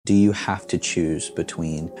Do you have to choose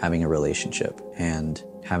between having a relationship and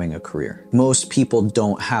having a career? Most people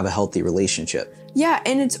don't have a healthy relationship. Yeah,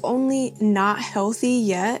 and it's only not healthy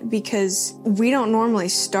yet because we don't normally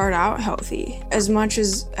start out healthy. As much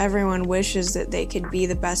as everyone wishes that they could be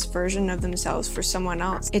the best version of themselves for someone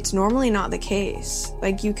else, it's normally not the case.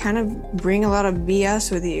 Like, you kind of bring a lot of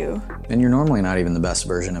BS with you. And you're normally not even the best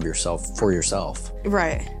version of yourself for yourself.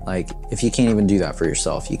 Right. Like, if you can't even do that for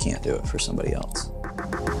yourself, you can't do it for somebody else.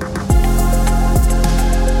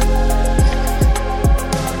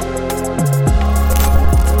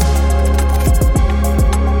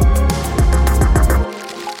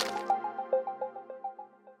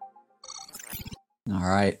 All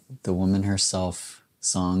right, The Woman Herself,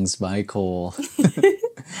 songs by Cole.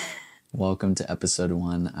 Welcome to episode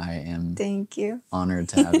 1. I am Thank you. Honored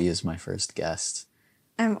to have you as my first guest.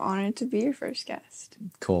 I'm honored to be your first guest.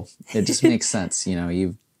 Cool. It just makes sense. You know,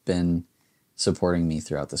 you've been supporting me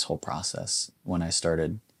throughout this whole process when I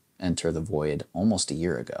started Enter the Void almost a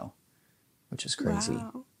year ago, which is crazy.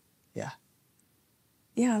 Wow. Yeah.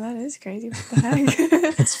 Yeah, that is crazy. What the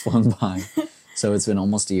heck? It's flown by. So it's been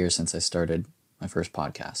almost a year since I started my first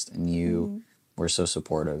podcast, and you were so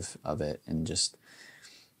supportive of it, and just,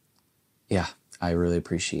 yeah, I really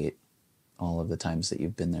appreciate all of the times that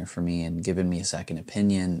you've been there for me and given me a second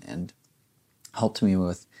opinion and helped me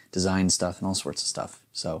with design stuff and all sorts of stuff.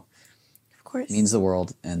 So Of course. it means the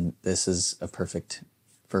world, and this is a perfect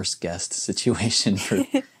first guest situation for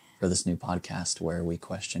this new podcast where we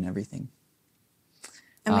question everything.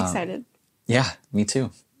 I'm excited. Yeah, me too.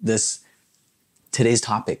 Today's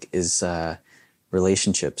topic is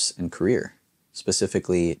relationships and career.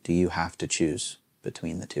 Specifically, do you have to choose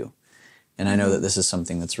between the two? And I know that this is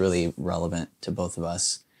something that's really relevant to both of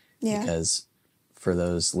us. Yeah. Because for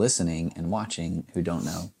those listening and watching who don't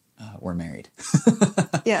know, we're married.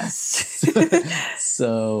 Yes.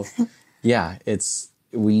 So, yeah,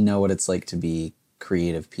 we know what it's like to be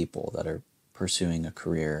creative people that are pursuing a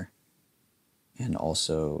career and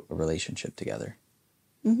also a relationship together.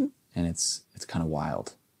 Mm-hmm. And it's kind of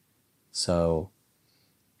wild. So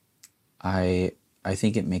I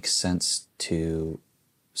think it makes sense to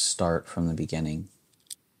start from the beginning,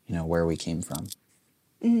 you know, where we came from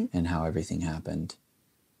and how everything happened.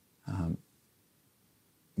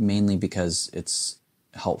 Mainly because it's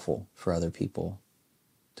helpful for other people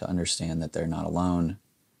to understand that they're not alone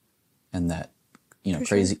and that, you know,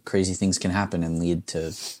 crazy things can happen and lead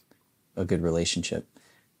to a good relationship.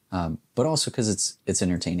 But also because it's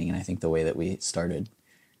entertaining, and I think the way that we started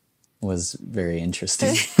was very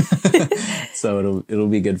interesting. So it'll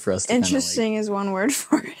be good for us to Interesting is one word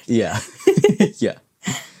for it. Yeah. Yeah.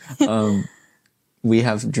 We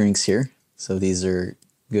have drinks here, so these are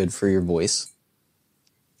good for your voice.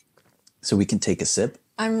 So we can take a sip.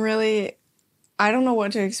 I don't know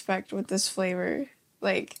what to expect with this flavor.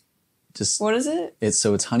 Like, what is it?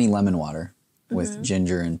 It's honey lemon water with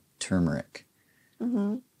ginger and turmeric.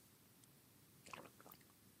 Mm-hmm.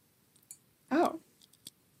 Oh.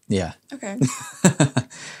 Yeah. Okay.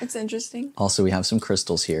 It's interesting. Also, we have some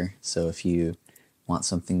crystals here, so if you want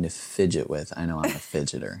something to fidget with, I know I'm a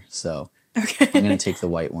fidgeter, so Okay. I'm going to take the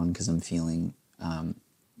white one because I'm feeling, I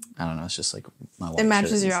don't know, it's just like my white It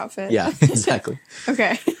matches shirt. your outfit. Yeah, exactly.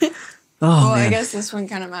 Okay. Oh, well, man. I guess this one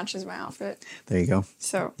kind of matches my outfit. There you go.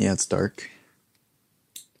 So. Yeah, it's dark.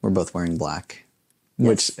 We're both wearing black,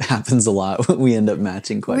 which happens a lot. We end up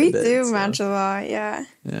matching quite a bit. We do match a lot, yeah.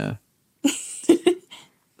 Yeah.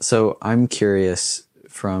 So I'm curious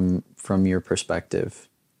from your perspective,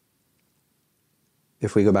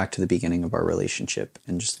 if we go back to the beginning of our relationship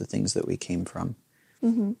and just the things that we came from,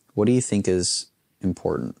 what do you think is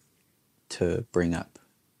important to bring up?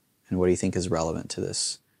 And what do you think is relevant to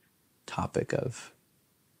this topic of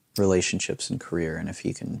relationships and career, and if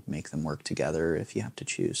you can make them work together, if you have to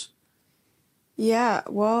choose? Yeah,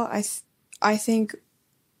 well, I think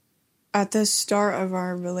at the start of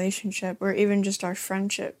our relationship, or even just our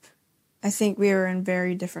friendship, I think we were in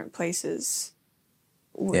very different places,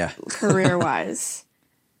 career-wise.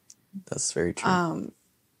 That's very true.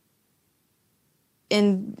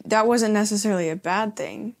 And that wasn't necessarily a bad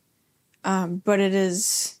thing, but it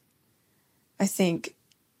is, I think,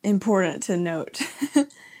 important to note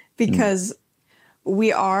because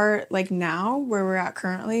we are, like now, where we're at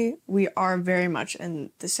currently, we are very much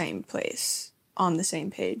in the same place, on the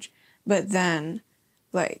same page. But then,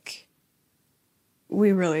 like,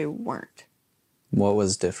 we really weren't. What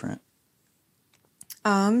was different?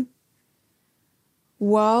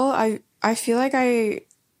 Well, I feel like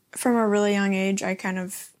from a really young age, I kind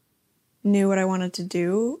of knew what I wanted to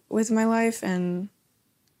do with my life and,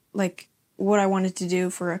 like, what I wanted to do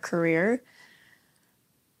for a career.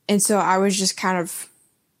 And so I was just kind of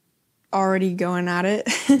already going at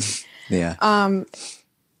it. Yeah.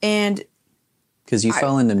 And because you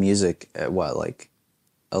fell into music at what, like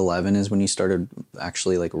 11 is when you started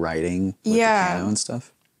actually like writing with the piano and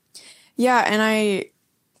stuff? Yeah, and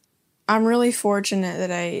I'm really fortunate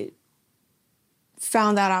that I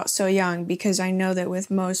found that out so young, because I know that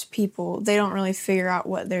with most people, they don't really figure out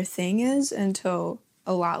what their thing is until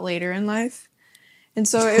a lot later in life. And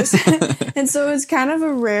so it's kind of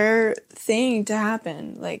a rare thing to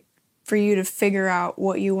happen, like for you to figure out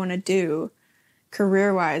what you want to do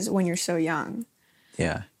career-wise when you're so young.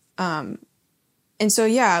 Yeah. And so,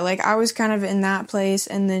 yeah, like I was kind of in that place,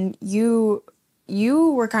 and then you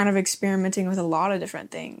were kind of experimenting with a lot of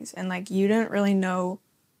different things, and like you didn't really know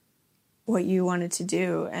what you wanted to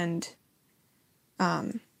do. And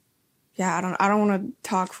yeah, I don't want to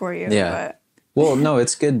talk for you. Yeah. But well, no,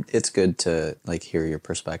 it's good. It's good to like hear your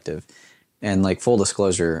perspective. And like full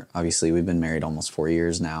disclosure, obviously we've been married almost 4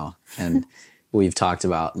 years now, and we've talked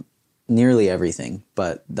about nearly everything,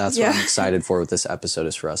 but that's what I'm excited for with this episode,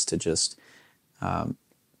 is for us to just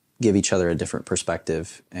give each other a different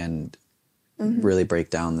perspective and really break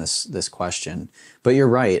down this question. But you're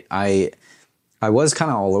right. I was kind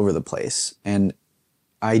of all over the place, and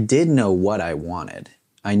I did know what I wanted.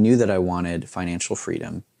 I knew that I wanted financial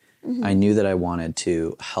freedom. I knew that I wanted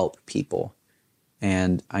to help people,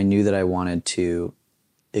 and I knew that I wanted to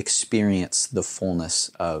experience the fullness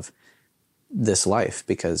of this life,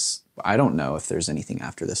 because I don't know if there's anything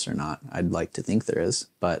after this or not. I'd like to think there is,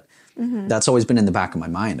 but that's always been in the back of my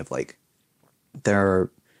mind of like, there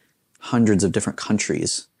are hundreds of different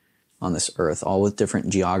countries on this earth, all with different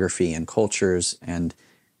geography and cultures. And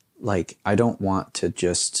like, I don't want to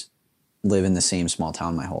just live in the same small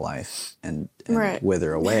town my whole life and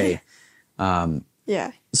wither away.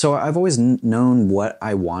 So I've always known what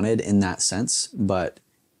I wanted in that sense, but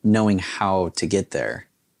knowing how to get there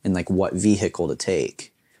and like what vehicle to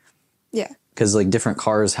take. Yeah. Because like different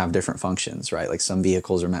cars have different functions, right? Like some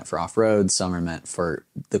vehicles are meant for off-road, some are meant for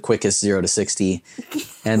the quickest 0 to 60.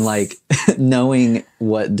 And like knowing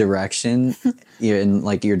what direction and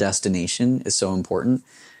like your destination is so important.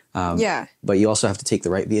 But you also have to take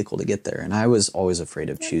the right vehicle to get there. And I was always afraid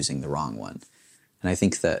of choosing the wrong one. And I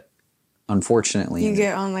think that unfortunately... You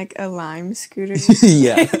get on like a Lime scooter.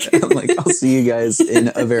 Yeah. I'm like, I'll see you guys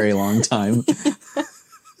in a very long time.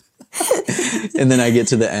 And then I get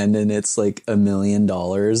to the end and it's like $1 million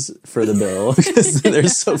for the bill because they're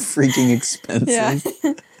so freaking expensive.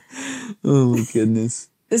 Yeah. Oh my goodness.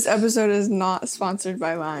 This episode is not sponsored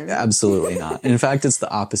by Lime. Absolutely not. In fact, it's the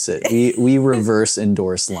opposite. We reverse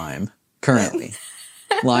endorse Lime currently.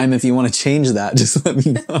 Lime, if you want to change that, just let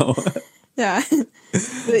me know. Yeah.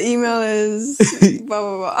 The email is blah,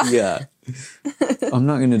 blah, blah. Yeah. I'm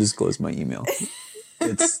not going to disclose my email.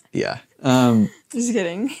 It's, yeah. Just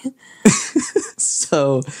kidding.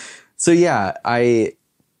 So yeah, I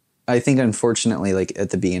think unfortunately, like at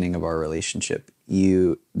the beginning of our relationship,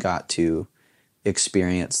 you got to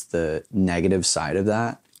experience the negative side of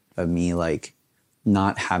that, of me like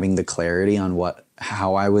not having the clarity on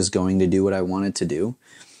how I was going to do what I wanted to do.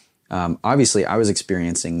 Obviously I was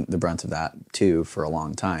experiencing the brunt of that too for a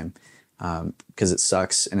long time. Because it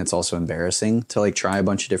sucks and it's also embarrassing to like try a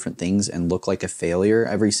bunch of different things and look like a failure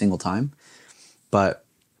every single time. But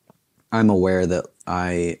I'm aware that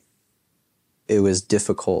it was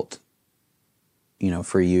difficult,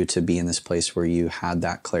 for you to be in this place where you had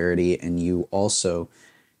that clarity and you also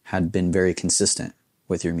had been very consistent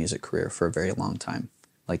with your music career for a very long time.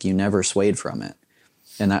 Like you never swayed from it.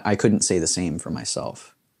 And I couldn't say the same for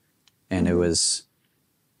myself. And it was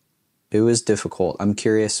difficult. I'm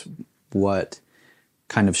curious what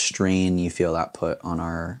kind of strain you feel that put on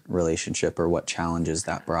our relationship, or what challenges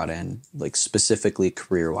that brought in, like specifically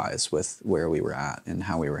career-wise with where we were at and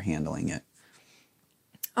how we were handling it.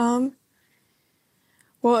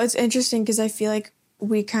 Well, it's interesting because I feel like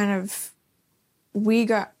we got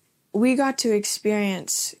to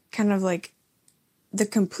experience kind of like the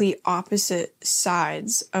complete opposite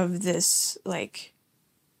sides of this, like,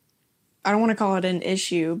 I don't want to call it an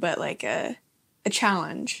issue, but like a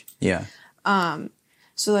challenge. Yeah.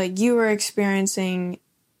 So like you were experiencing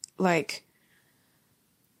like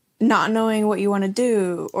not knowing what you want to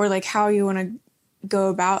do or like how you want to go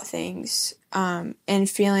about things, and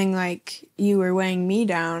feeling like you were weighing me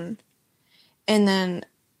down. And then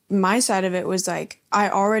my side of it was like, I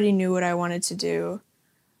already knew what I wanted to do.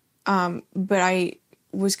 But I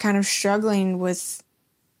was kind of struggling with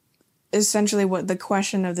essentially what the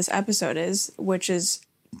question of this episode is, which is,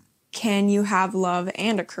 can you have love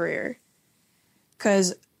and a career?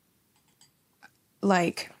 Because,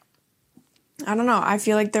 like, I don't know. I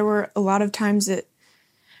feel like there were a lot of times that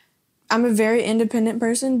I'm a very independent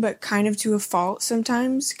person, but kind of to a fault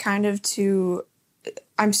sometimes,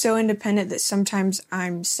 I'm so independent that sometimes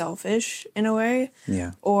I'm selfish in a way.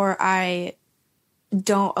 Yeah. Or I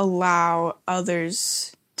don't allow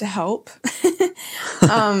others to help.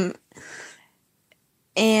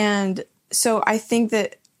 And so I think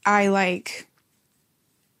that I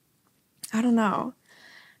don't know.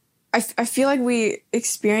 I feel like we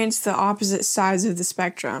experienced the opposite sides of the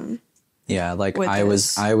spectrum. Yeah, like I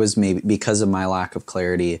was maybe, because of my lack of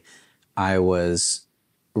clarity, I was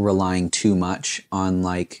relying too much on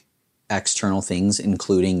like external things,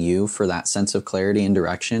 including you, for that sense of clarity and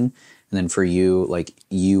direction. And then for you, like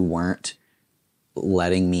you weren't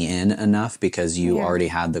letting me in enough because you already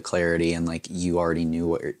had the clarity and like you already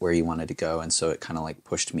knew where you wanted to go. And so it kind of like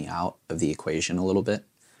pushed me out of the equation a little bit.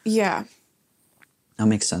 Yeah. That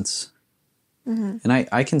makes sense. Mm-hmm. And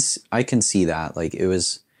I can see that. Like it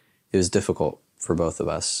was difficult for both of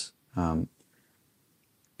us. And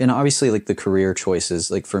obviously like the career choices,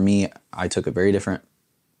 like for me, I took a very different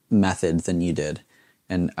method than you did.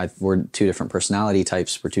 And we're two different personality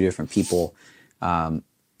types. We're two different people.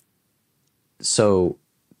 So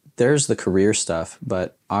there's the career stuff,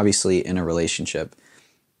 but obviously in a relationship,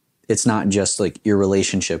 it's not just like your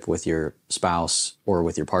relationship with your spouse or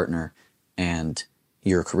with your partner and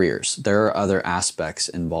your careers. There are other aspects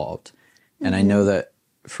involved. And I know that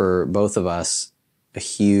for both of us, a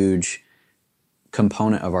huge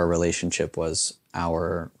component of our relationship was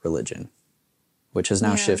our religion, which has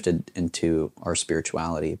now shifted into our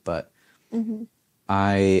spirituality. But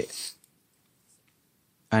I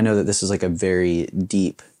know that this is like a very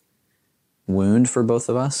deep wound for both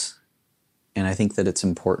of us. And I think that it's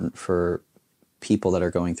important for people that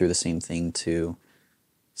are going through the same thing to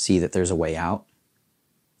see that there's a way out.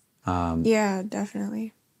 Yeah,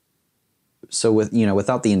 definitely. So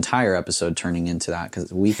without the entire episode turning into that,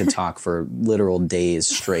 because we could talk for literal days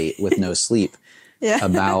straight with no sleep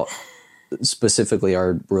about specifically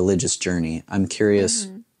our religious journey. I'm curious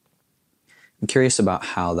about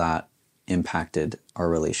how that impacted our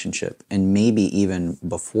relationship, and maybe even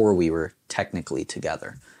before we were technically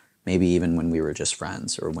together, maybe even when we were just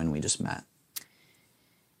friends or when we just met.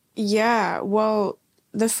 Yeah, well,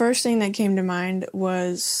 the first thing that came to mind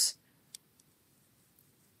was,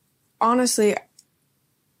 honestly,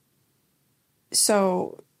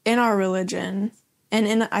 so in our religion, and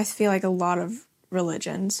in I feel like a lot of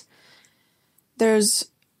religions, there's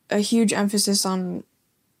a huge emphasis on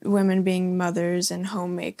women being mothers and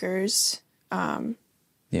homemakers, and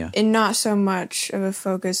not so much of a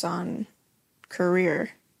focus on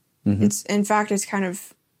career. It's kind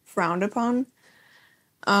of frowned upon.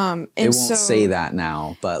 And it won't say that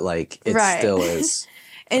now, but like it still is.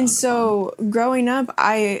 And so growing up,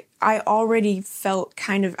 I already felt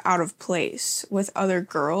kind of out of place with other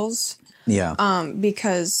girls. Yeah.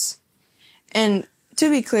 Because, and to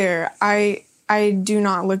be clear, I do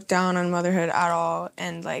not look down on motherhood at all.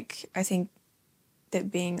 And like, I think that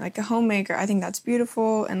being like a homemaker, I think that's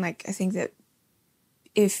beautiful. And like, I think that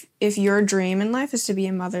if your dream in life is to be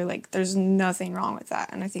a mother, like there's nothing wrong with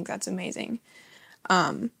that. And I think that's amazing.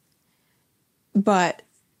 But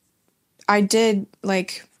I did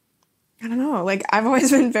like, I don't know, like I've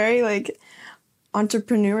always been very like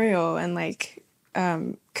entrepreneurial and like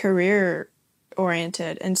career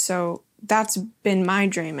oriented. And so that's been my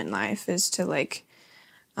dream in life, is to like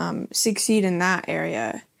succeed in that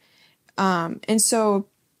area. And so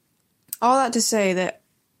all that to say that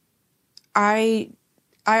I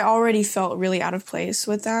already felt really out of place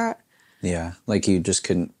with that. Yeah, like you just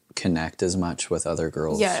couldn't connect as much with other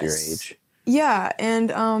girls your age. Yeah,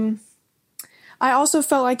 and I also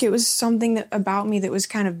felt like it was something that about me that was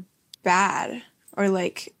kind of bad, or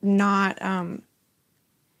like not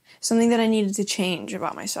something that I needed to change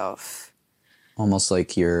about myself. Almost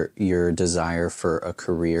like your desire for a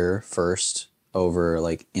career first over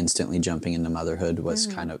like instantly jumping into motherhood was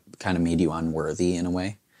kind of made you unworthy in a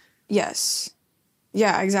way. Yes.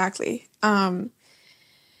 Yeah, exactly. And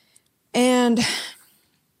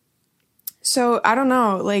so I don't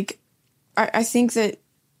know, like I think that,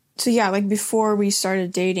 so yeah, like before we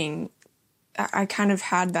started dating, I kind of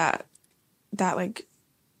had that like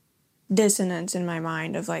dissonance in my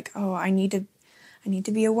mind of like, oh, I need to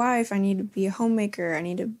be a wife, I need to be a homemaker, I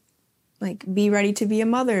need to like be ready to be a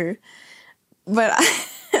mother. But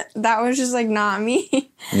that was just like not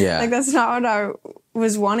me. Yeah. Like that's not what I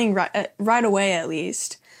was wanting right away, at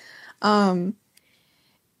least. And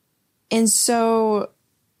so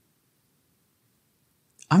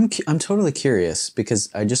I'm totally curious, because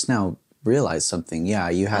I just now realized something. Yeah,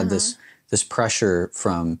 you had this pressure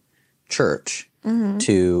from church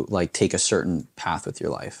to like take a certain path with your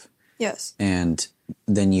life. Yes. And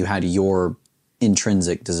then you had your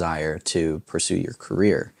intrinsic desire to pursue your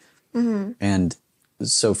career. And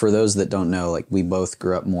so for those that don't know, like we both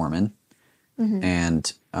grew up Mormon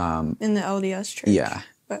and in the LDS church. yeah.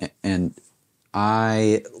 But. And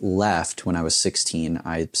I left when I was 16.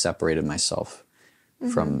 I separated myself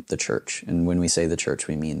from the church. And when we say the church,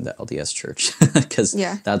 we mean the LDS church because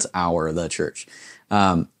that's the church.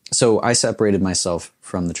 So I separated myself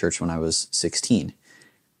from the church when I was 16.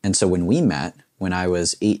 And so when we met, when I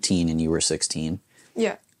was 18 and you were 16,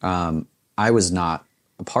 I was not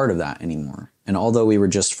a part of that anymore. And although we were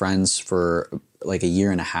just friends for like a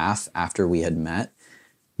year and a half after we had met,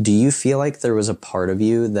 do you feel like there was a part of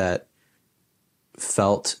you that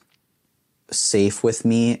felt safe with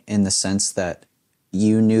me in the sense that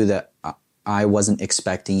you knew that I wasn't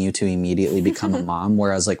expecting you to immediately become a mom,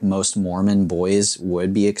 whereas like most Mormon boys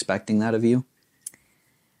would be expecting that of you?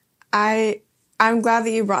 I'm glad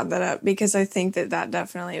that you brought that up because I think that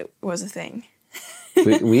definitely was a thing.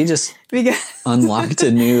 We just unlocked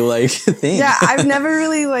a new like thing. Yeah, I've never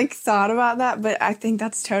really like thought about that, but I think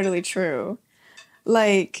that's totally true.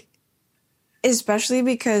 Like, especially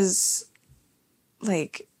because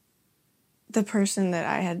like the person that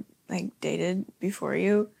I had like dated before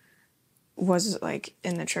you was like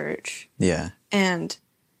in the church. Yeah. And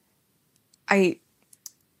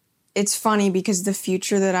it's funny because the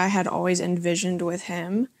future that I had always envisioned with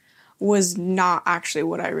him was not actually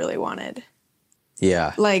what I really wanted.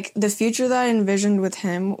 Yeah. Like the future that I envisioned with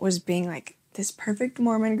him was being like this perfect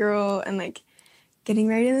Mormon girl and like getting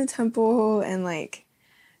married in the temple and like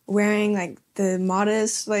wearing like the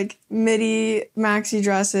modest like midi maxi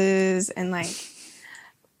dresses and like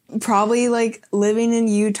probably like living in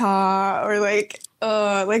Utah or like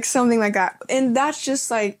something like that. And that's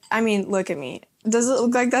just like, I mean, look at me. Does it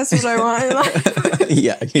look like that's what I want in life?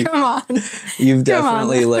 Yeah. Come on. You've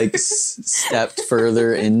definitely like stepped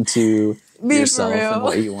further into yourself and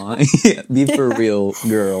what you want. Yeah, be for real,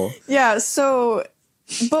 girl. Yeah. So,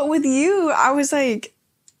 but with you, I was like,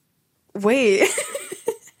 wait.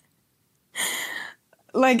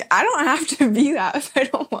 Like, I don't have to be that if I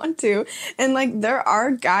don't want to. And, like, there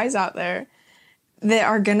are guys out there that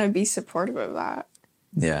are going to be supportive of that.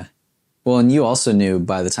 Yeah. Well, and you also knew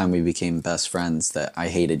by the time we became best friends that I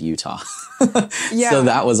hated Utah. Yeah. So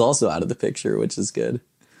that was also out of the picture, which is good.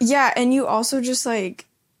 Yeah, and you also just, like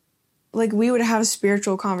we would have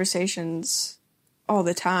spiritual conversations all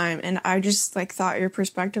the time. And I just, like, thought your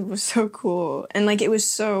perspective was so cool. And, like, it was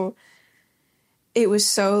so,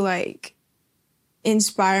 like,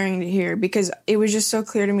 inspiring to hear because it was just so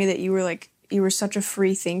clear to me that you were such a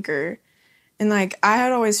free thinker. And like I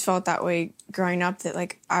had always felt that way growing up, that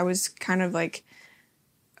like I was kind of like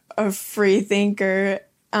a free thinker,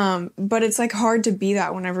 but it's like hard to be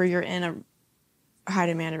that whenever you're in a high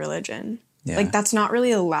demand religion. Like that's not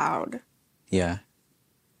really allowed. Yeah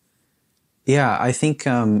I think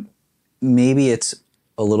maybe it's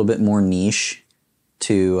a little bit more niche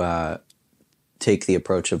to take the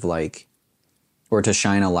approach of like, or to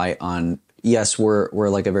shine a light on, yes, we're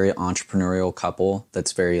like a very entrepreneurial couple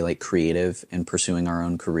that's very like creative in pursuing our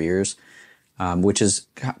own careers, which is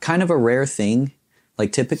kind of a rare thing.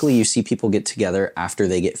 Like typically you see people get together after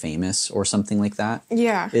they get famous or something like that.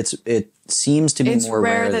 Yeah. It seems to be more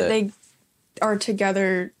rare that they are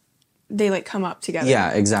together, they like come up together.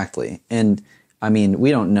 Yeah, exactly. And I mean,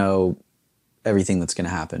 we don't know everything that's going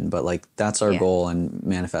to happen, but like that's our goal and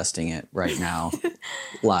manifesting it right now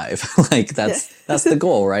live. Like that's the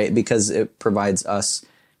goal, right? Because it provides us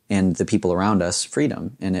and the people around us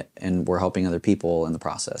freedom and we're helping other people in the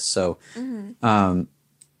process. So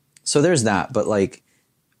so there's that, but like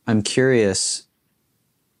I'm curious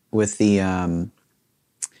with the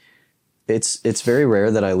it's very rare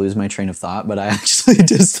that I lose my train of thought, but I actually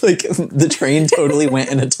just like the train totally went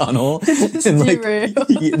in a tunnel and like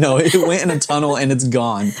no, it went in a tunnel and it's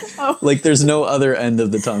gone. Oh. Like there's no other end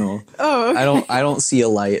of the tunnel. Oh, okay. I don't see a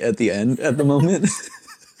light at the end at the moment.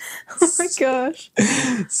 Oh my gosh.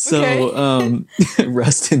 So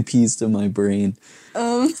rest in peace to my brain.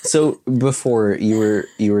 So before you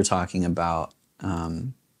were talking about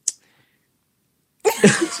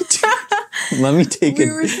let me take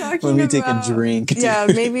a drink. Yeah,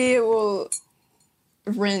 maybe it will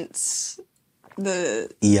rinse the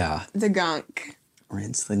gunk.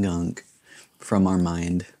 Rinse the gunk from our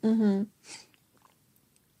mind. Mm-hmm.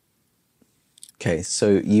 Okay,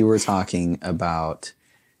 so you were talking about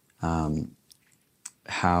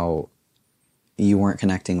how you weren't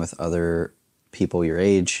connecting with other people your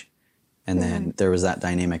age, and then there was that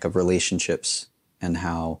dynamic of relationships and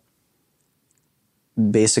how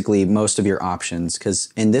basically most of your options,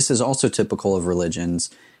 and this is also typical of religions,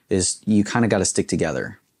 is you kind of got to stick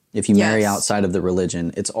together. If you marry outside of the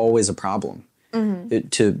religion, it's always a problem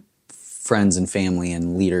to friends and family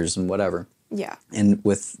and leaders and whatever. Yeah. And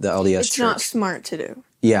with the LDS it's church. It's not smart to do.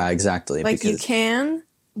 Yeah, exactly. Like, you can,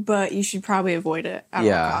 but you should probably avoid it at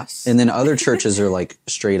all costs. And then other churches are like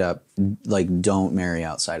straight up, like, don't marry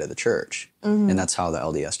outside of the church. And that's how the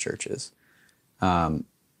LDS church is.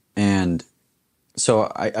 And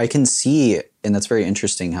so I can see, and that's very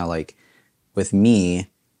interesting how, like, with me,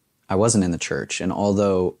 I wasn't in the church. And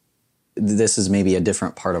although this is maybe a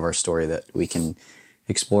different part of our story that we can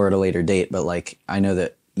explore at a later date, but, like, I know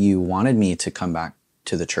that you wanted me to come back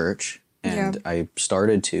to the church, and I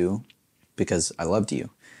started to because I loved you.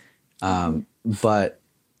 But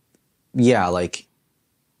yeah, like,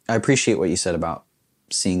 I appreciate what you said about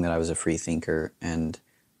seeing that I was a free thinker, and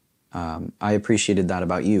I appreciated that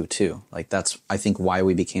about you too. Like, that's, I think, why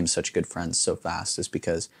we became such good friends so fast, is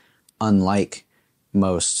because unlike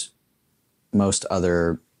most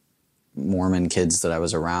other Mormon kids that I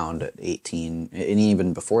was around at 18, and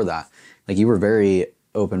even before that, like, you were very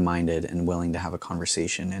open-minded and willing to have a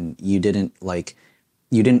conversation, and you didn't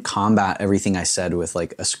combat everything I said with,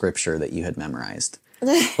 like, a scripture that you had memorized.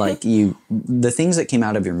 Like, the things that came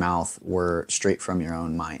out of your mouth were straight from your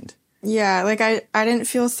own mind. Yeah, like, I didn't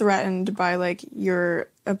feel threatened by, like, your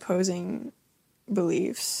opposing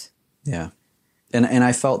beliefs. Yeah. And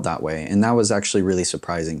I felt that way. And that was actually really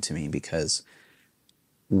surprising to me, because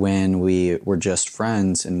when we were just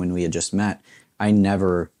friends and when we had just met, I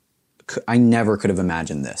never could have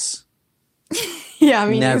imagined this. Yeah, I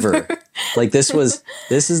mean, never. Like, this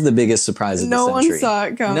is the biggest surprise of the century. No one saw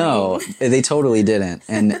it coming. No, they totally didn't.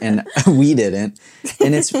 And we didn't.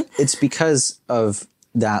 And it's because of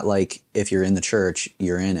that, like, if you're in the church,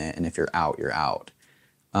 you're in it. And if you're out, you're out.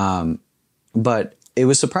 But it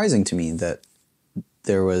was surprising to me that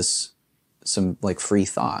there was some, like, free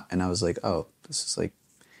thought. And I was like, oh, this is, like,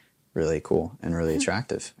 really cool and really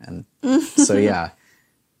attractive. And so, yeah.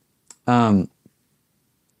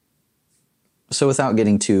 So without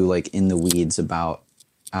getting too, like, in the weeds about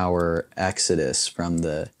our exodus from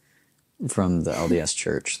the LDS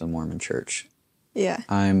church, the Mormon church. Yeah.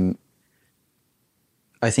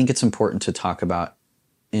 I think it's important to talk about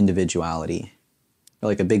individuality.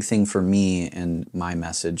 Like, a big thing for me and my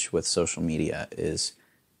message with social media is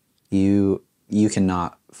you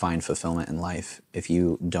cannot find fulfillment in life if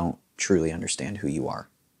you don't truly understand who you are.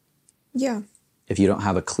 Yeah. If you don't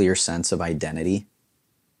have a clear sense of identity,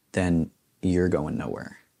 then you're going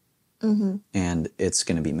nowhere. Mm-hmm. And it's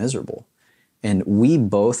going to be miserable. And we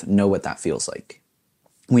both know what that feels like.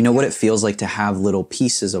 We know what it feels like to have little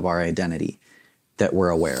pieces of our identity that we're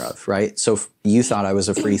aware of, right? So you thought I was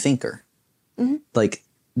a free thinker. Mm-hmm. Like,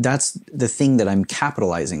 that's the thing that I'm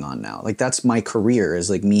capitalizing on now. Like, that's my career, is,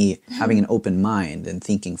 like, me having an open mind and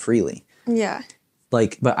thinking freely. Yeah.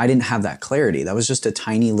 Like, but I didn't have that clarity. That was just a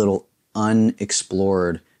tiny little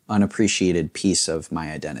unexplored, unappreciated piece of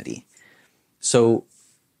my identity. So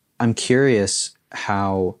I'm curious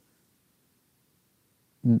how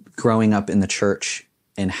growing up in the church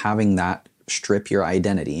and having that strip your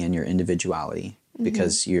identity and your individuality,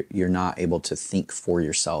 because you're not able to think for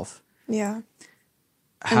yourself. Yeah.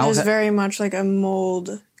 And there's very much, like, a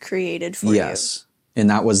mold created for you. Yes.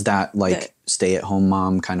 And that was that, like, stay-at-home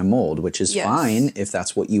mom kind of mold, which is fine if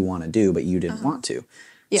that's what you want to do, but you didn't want to.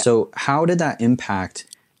 Yeah. So how did that impact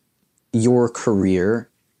your career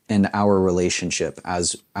and our relationship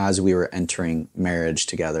as we were entering marriage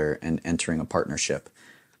together and entering a partnership?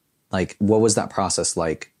 Like, what was that process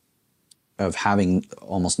like of having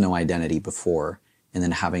almost no identity before and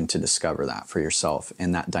then having to discover that for yourself,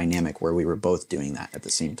 and that dynamic where we were both doing that at the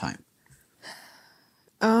same time?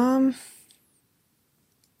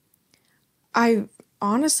 I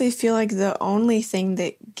honestly feel like the only thing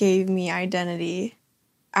that gave me identity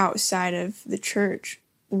outside of the church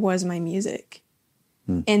was my music.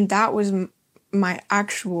 And that was my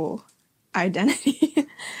actual identity.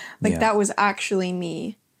 Like, that was actually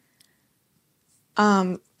me.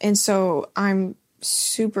 And so I'm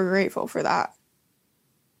super grateful for that.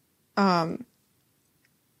 And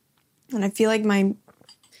I feel like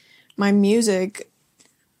my music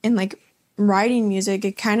and, like, writing music,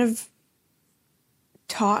 it kind of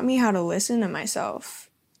taught me how to listen to myself.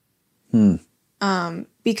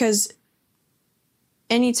 Because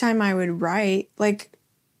anytime I would write, like,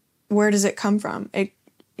 where does it come from? It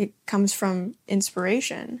comes from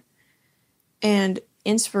inspiration. And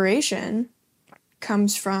inspiration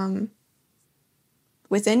comes from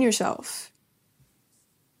within yourself.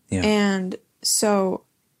 Yeah. And so,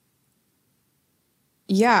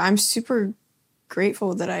 yeah, I'm super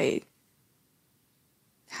grateful that I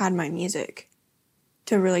had my music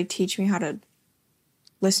to really teach me how to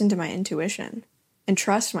listen to my intuition and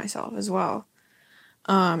trust myself as well.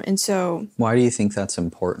 And so... Why do you think that's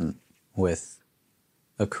important with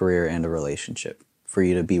a career and a relationship, for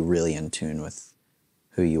you to be really in tune with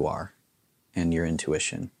who you are and your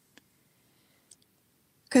intuition?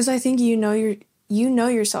 Because I think you know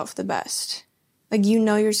yourself the best. Like, you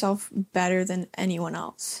know yourself better than anyone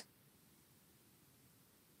else.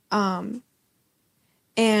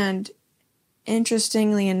 And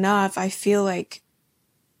interestingly enough, I feel like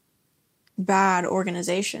bad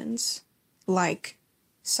organizations, like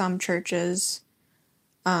some churches,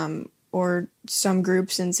 or some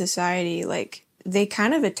groups in society, like, they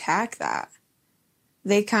kind of attack that.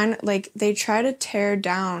 They try to tear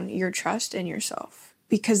down your trust in yourself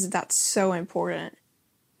because that's so important.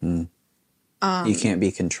 You can't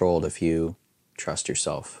be controlled if you trust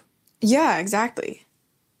yourself. Yeah, exactly.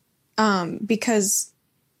 Because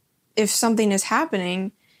if something is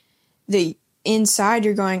happening, the inside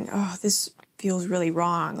you're going, oh, this feels really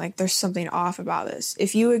wrong. Like, there's something off about this.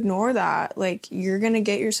 If you ignore that, like, you're going to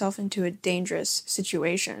get yourself into a dangerous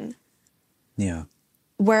situation. Yeah.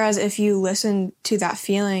 Whereas if you listen to that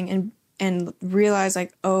feeling and realize,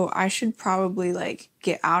 like, oh, I should probably, like,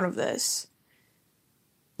 get out of this.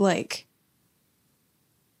 Like,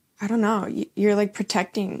 I don't know. You're, like,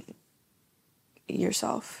 protecting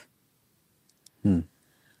yourself.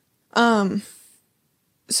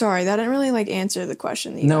 Sorry, that didn't really, like, answer the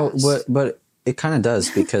question that you asked. but it kind of does,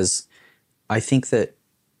 because I think that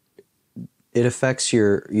it affects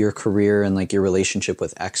your career and, like, your relationship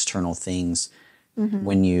with external things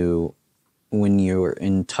when you're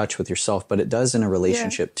in touch with yourself, but it does in a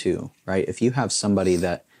relationship too, right? If you have somebody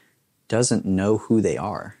that doesn't know who they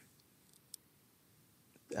are,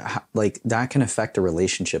 like, that can affect a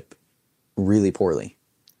relationship really poorly.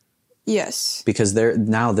 Yes. Because they're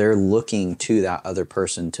looking to that other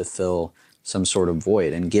person to fill some sort of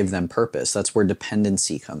void and give them purpose. That's where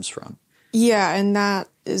dependency comes from. Yeah, and that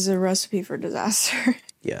is a recipe for disaster.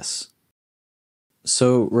 Yes.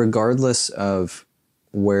 So regardless of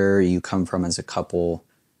where you come from as a couple,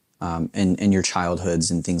 and your childhoods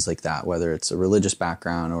and things like that, whether it's a religious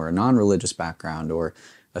background or a non-religious background or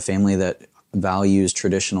a family that values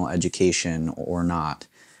traditional education or not,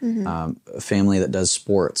 a family that does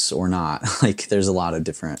sports or not, like, there's a lot of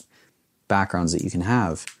different backgrounds that you can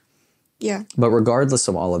have. Yeah. But regardless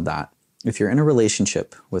of all of that, if you're in a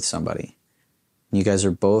relationship with somebody, and you guys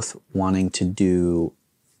are both wanting to do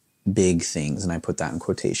big things, and I put that in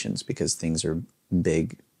quotations because things are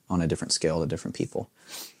big on a different scale to different people.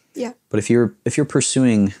 Yeah. But if you're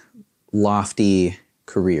pursuing lofty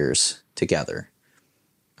careers together,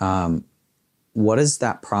 what does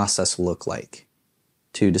that process look like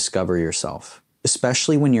to discover yourself,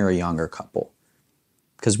 especially when you're a younger couple?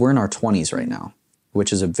 Because we're in our 20s right now,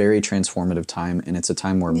 which is a very transformative time, and it's a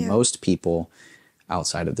time where most people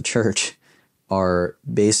outside of the church are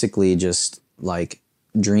basically just, like,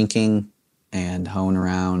 drinking and hoeing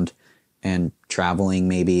around and traveling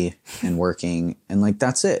maybe and working, and, like,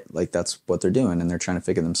 that's it. Like, that's what they're doing, and they're trying to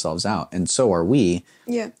figure themselves out. And so are we,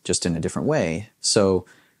 just in a different way. So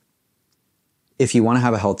if you want to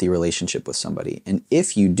have a healthy relationship with somebody, and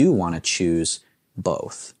if you do want to choose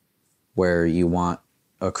both, where you want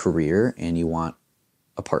a career and you want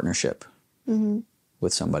a partnership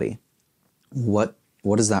with somebody, what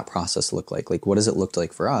does that process look like? Like, what does it look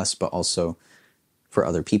like for us, but also for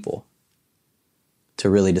other people, to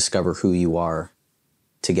really discover who you are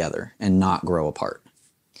together and not grow apart?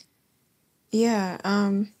 Yeah.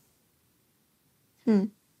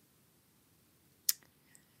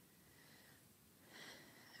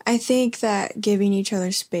 I think that giving each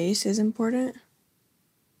other space is important.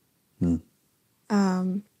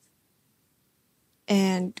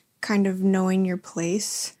 And kind of knowing your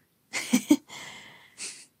place.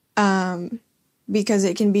 Because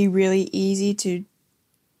it can be really easy to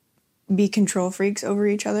be control freaks over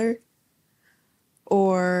each other,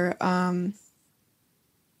 or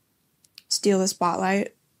steal the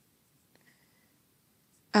spotlight.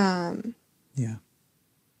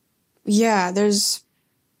 Yeah, there's...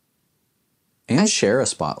 And share a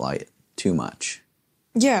spotlight too much.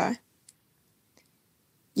 Yeah.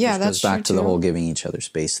 Yeah, which that's goes back to true the too. whole giving each other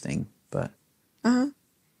space thing. But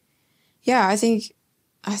yeah, I think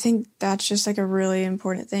that's just, like, a really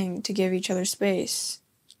important thing, to give each other space.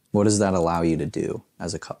 what does that allow you to do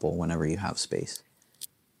as a couple whenever you have space?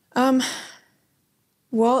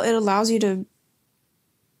 Well, it allows you to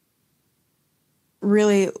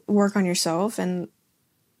really work on yourself and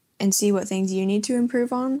see what things you need to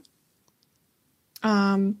improve on.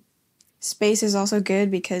 space is also good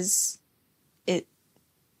because it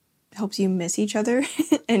helps you miss each other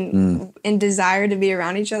and desire to be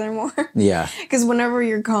around each other more. Yeah. Because whenever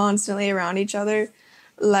you're constantly around each other,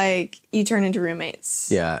 like, you turn into roommates.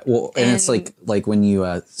 Yeah. Well, and it's like when you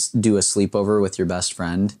do a sleepover with your best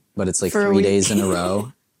friend, but it's like 3 days in a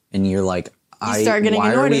row, and you're like, why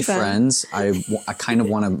are we friends? I kind of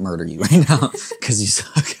want to murder you right now because you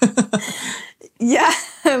suck. Yeah.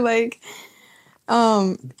 Like,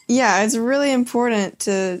 yeah, it's really important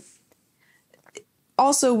to,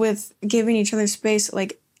 also with giving each other space,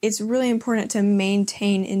 like, it's really important to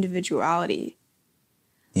maintain individuality.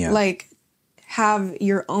 Yeah. Like, have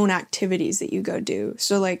your own activities that you go do.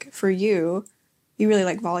 So, like, for you really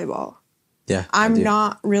like volleyball. Yeah. I'm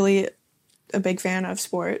not really a big fan of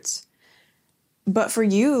sports. But for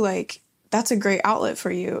you, like, that's a great outlet for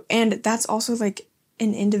you. And that's also, like,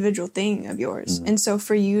 an individual thing of yours. And so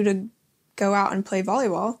for you to go out and play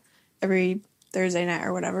volleyball every Thursday night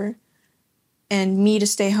or whatever, and me to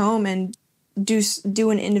stay home and do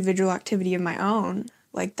an individual activity of my own,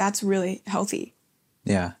 like, that's really healthy.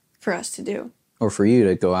 Yeah. For us to do. Or for you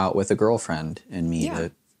to go out with a girlfriend and me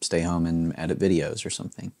to stay home and edit videos or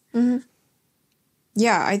something. Mm-hmm.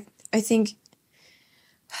 Yeah, I think,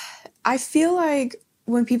 I feel like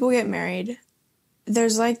when people get married,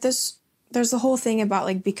 there's the whole thing about,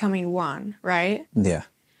 like, becoming one, right? Yeah.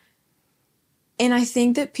 And I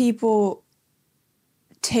think that people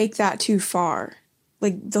take that too far.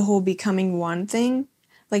 Like, the whole becoming one thing.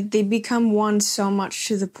 Like, they become one so much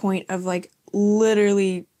to the point of, like,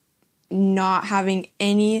 literally not having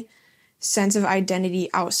any sense of identity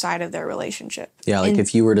outside of their relationship. Yeah, like,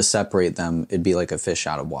 if you were to separate them, it'd be like a fish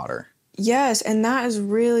out of water. Yes, and that is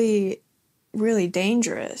really, really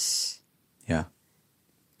dangerous. Yeah.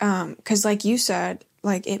 'Cause like you said,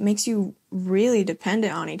 like, it makes you really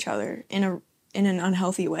dependent on each other in an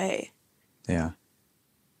unhealthy way. Yeah.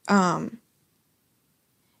 And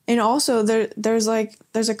also there's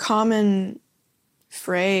a common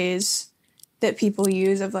phrase that people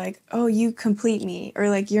use of, like, oh, you complete me,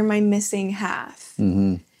 or, like, you're my missing half.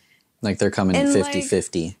 Mm-hmm. Like, they're coming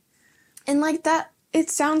 50-50. Like, and, like, that,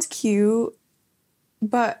 it sounds cute,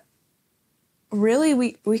 but really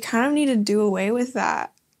we kind of need to do away with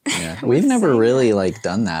that. Yeah. We've never really, like,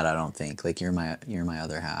 done that, I don't think. Like, you're my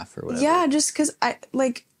other half or whatever. Yeah, just because I,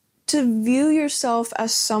 like, to view yourself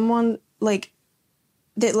as someone, like,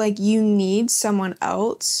 that, like, you need someone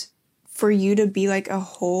else for you to be, like, a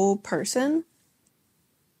whole person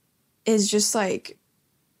is just, like,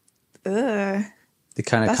 ugh. It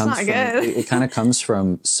kind of comes not from good. It kind of comes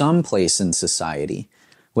from some place in society,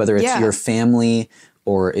 whether it's your family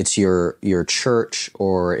or it's your church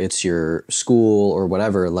or it's your school or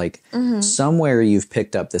whatever. Like, somewhere you've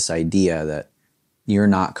picked up this idea that you're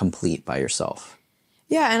not complete by yourself.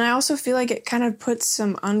 Yeah, and I also feel like it kind of puts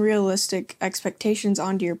some unrealistic expectations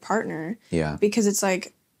onto your partner. Yeah. Because it's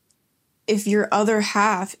like, if your other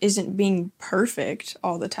half isn't being perfect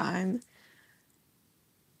all the time,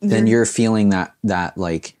 then you're feeling that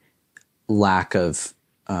like lack of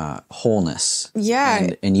wholeness.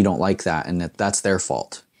 Yeah. And you don't like that, and that's their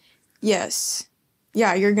fault. Yes.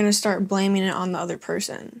 Yeah, you're going to start blaming it on the other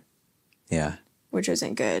person. Yeah. Which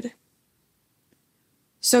isn't good.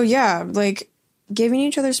 So yeah, like, giving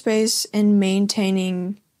each other space and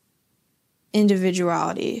maintaining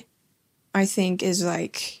individuality, I think, is,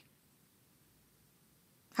 like,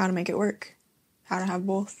 how to make it work. How to have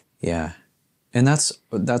both. Yeah. And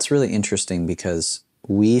that's really interesting because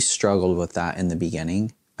we struggled with that in the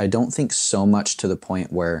beginning. I don't think so much to the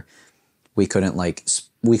point where we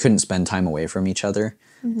couldn't spend time away from each other.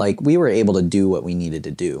 Mm-hmm. Like, we were able to do what we needed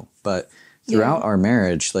to do. But throughout our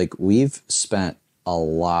marriage, like, we've spent a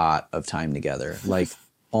lot of time together. Like,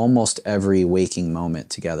 almost every waking moment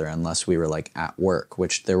together, unless we were, like, at work,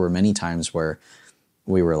 which there were many times where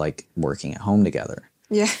we were, like, working at home together.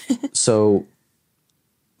 Yeah. So,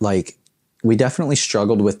 like, we definitely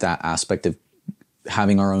struggled with that aspect of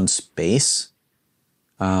having our own space.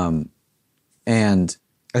 And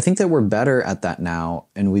I think that we're better at that now,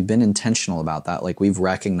 and we've been intentional about that. Like, we've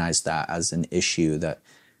recognized that as an issue that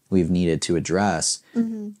we've needed to address.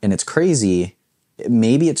 Mm-hmm. And it's crazy.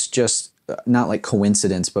 Maybe it's just not like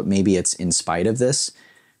coincidence, but maybe it's in spite of this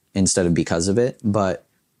instead of because of it. But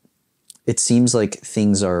it seems like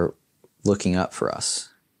things are looking up for us,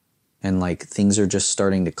 and, like, things are just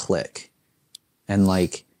starting to click. And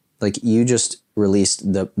like you just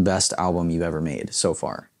released the best album you've ever made so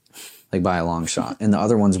far, like, by a long shot. And the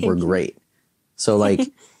other ones were great. So, like,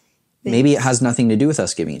 maybe it has nothing to do with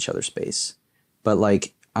us giving each other space, but,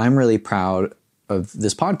 like, I'm really proud of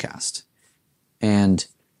this podcast, and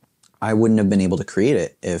I wouldn't have been able to create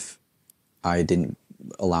it if I didn't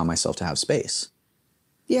allow myself to have space.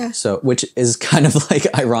 Yeah. So, which is kind of like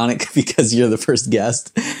ironic because you're the first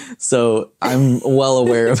guest. So I'm well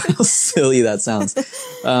aware of how silly that sounds.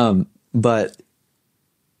 But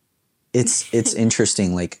it's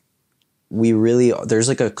interesting. Like there's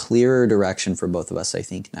like a clearer direction for both of us, I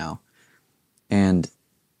think now. And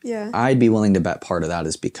yeah, I'd be willing to bet part of that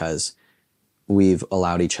is because we've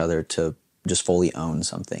allowed each other to just fully own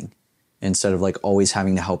something instead of like always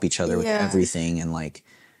having to help each other with everything and like,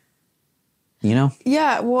 you know?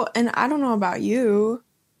 Yeah, well, and I don't know about you,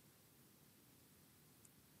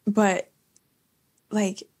 but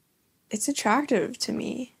like it's attractive to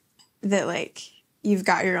me that like you've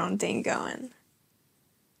got your own thing going.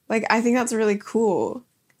 Like I think that's really cool.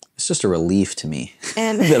 It's just a relief to me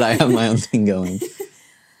and that I have my own thing going.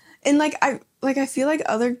 And I feel like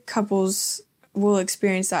other couples will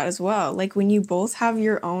experience that as well. Like when you both have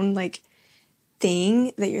your own like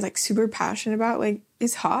thing that you're like super passionate about, like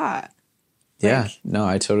it's hot. Yeah, no,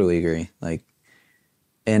 I totally agree. Like,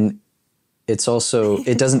 and it's also,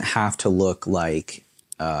 it doesn't have to look like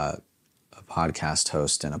a podcast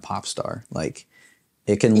host and a pop star. Like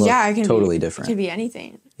it can look totally different. It can be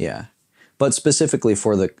anything. Yeah. But specifically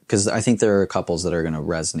because I think there are couples that are going to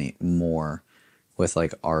resonate more with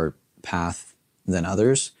like our path than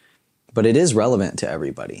others, but it is relevant to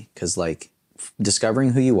everybody because like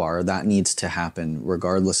discovering who you are, that needs to happen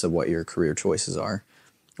regardless of what your career choices are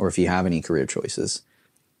or if you have any career choices.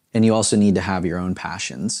 And you also need to have your own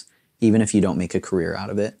passions, even if you don't make a career out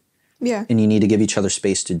of it. Yeah. And you need to give each other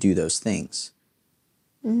space to do those things.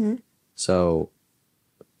 Mm-hmm. So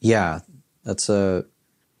yeah, that's a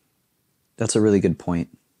really good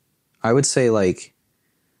point. I would say like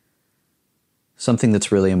something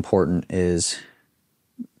that's really important is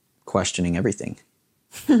questioning everything.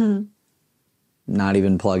 Not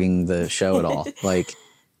even plugging the show at all. Like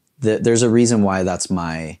there's a reason why that's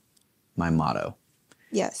my motto.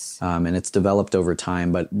 Yes. And it's developed over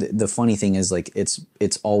time. But the funny thing is like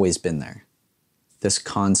it's always been there. This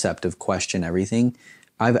concept of question everything.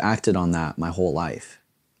 I've acted on that my whole life.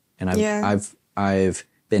 And I've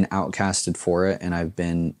been outcasted for it, and I've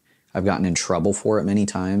gotten in trouble for it many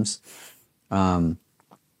times.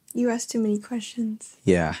 You asked too many questions.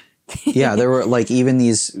 Yeah. Yeah, there were like even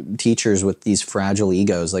these teachers with these fragile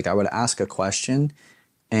egos. Like I would ask a question,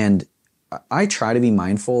 and I try to be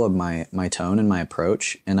mindful of my tone and my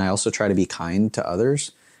approach, and I also try to be kind to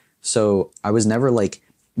others. So I was never like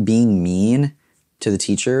being mean to the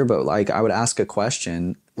teacher, but like I would ask a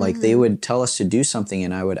question, like they would tell us to do something,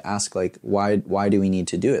 and I would ask like, why do we need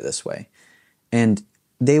to do it this way? And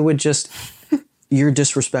they would just, you're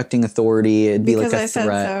disrespecting authority. It'd be because like a I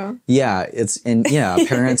threat. Said so. Yeah,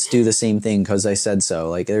 parents do the same thing because I said so.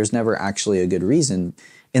 Like there's never actually a good reason.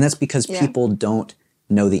 And that's because people don't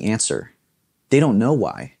know the answer. They don't know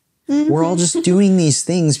why. We're all just doing these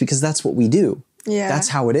things because that's what we do. Yeah. That's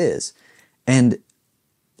how it is. And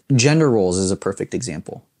gender roles is a perfect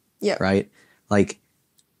example. Yeah. Right? Like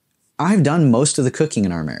I've done most of the cooking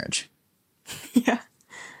in our marriage. Yeah.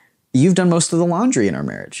 You've done most of the laundry in our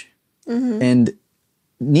marriage. And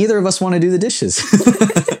neither of us want to do the dishes.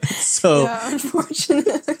 So, yeah,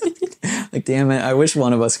 unfortunately. Like, damn it, I wish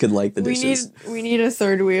one of us could like the dishes. We need a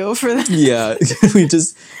third wheel for that. Yeah.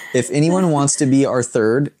 If anyone wants to be our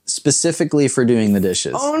third, specifically for doing the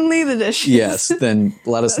dishes. Only the dishes. Yes, then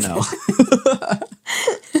let us know.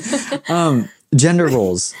 Gender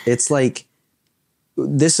roles. It's like,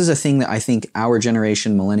 this is a thing that I think our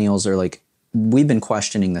generation, millennials, are like, we've been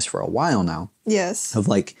questioning this for a while now. Yes. Of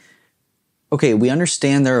like, okay, we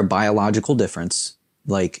understand there are biological difference,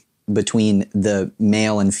 like between the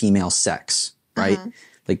male and female sex, right?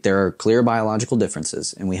 Like there are clear biological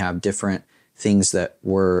differences, and we have different things that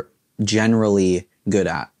we're generally good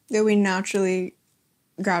at. That we naturally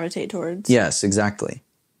gravitate towards. Yes, exactly.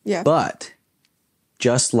 Yeah. But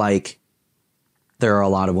just like there are a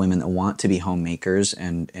lot of women that want to be homemakers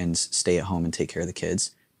and stay at home and take care of the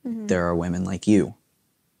kids, there are women like you.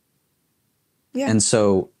 Yeah. And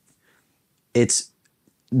so it's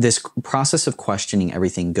this process of questioning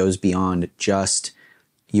everything goes beyond just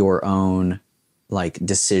your own like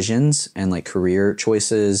decisions and like career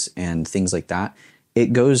choices and things like that.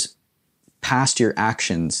 It goes past your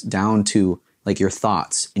actions down to like your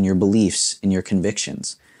thoughts and your beliefs and your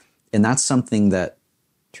convictions. And that's something that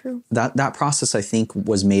True. That process, I think,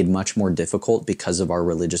 was made much more difficult because of our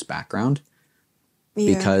religious background.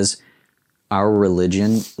 Yeah. Because our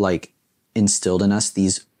religion like instilled in us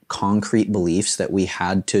these concrete beliefs that we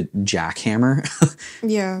had to jackhammer.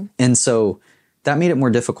 Yeah. And so that made it more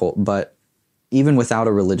difficult. But even without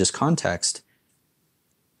a religious context,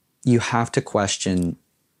 you have to question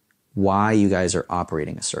why you guys are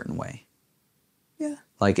operating a certain way. Yeah.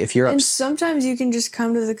 Like if you're and sometimes you can just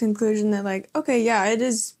come to the conclusion that like, okay, yeah, it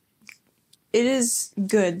is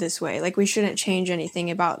good this way. Like we shouldn't change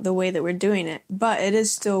anything about the way that we're doing it, but it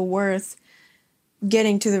is still worth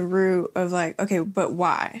getting to the root of like, okay, but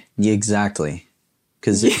why? Yeah, exactly.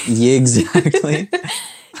 Because yeah, exactly.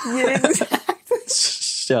 Yeah, exactly.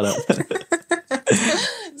 Shut up.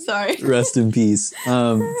 Sorry. Rest in peace.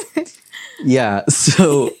 Yeah.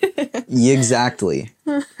 So yeah, exactly.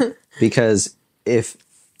 Because if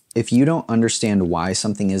you don't understand why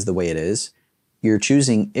something is the way it is, you're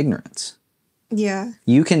choosing ignorance. Yeah.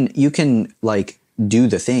 You can like do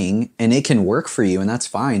the thing and it can work for you and that's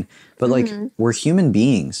fine. But like we're human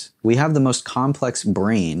beings. We have the most complex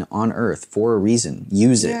brain on earth for a reason.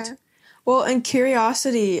 Use it. Well, and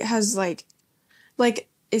curiosity has like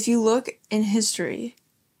if you look in history,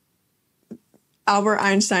 Albert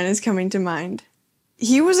Einstein is coming to mind.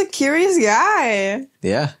 He was a curious guy.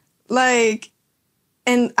 Yeah. Like,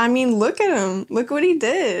 and I mean, look at him. Look what he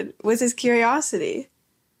did with his curiosity.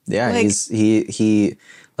 Yeah, like, he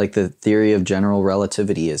like the theory of general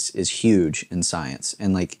relativity is huge in science.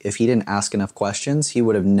 And like if he didn't ask enough questions, he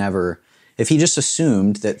would have never, if he just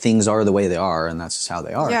assumed that things are the way they are and that's just how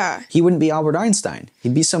they are, he wouldn't be Albert Einstein.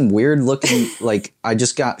 He'd be some weird looking like I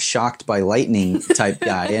just got shocked by lightning type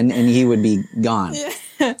guy and he would be gone.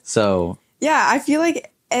 Yeah. So yeah, I feel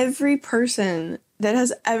like every person that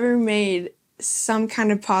has ever made some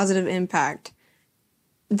kind of positive impact,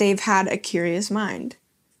 they've had a curious mind.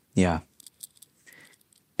 Yeah.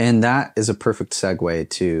 And that is a perfect segue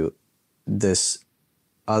to this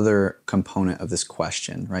other component of this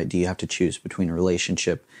question, right? Do you have to choose between a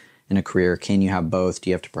relationship and a career? Can you have both? Do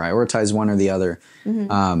you have to prioritize one or the other?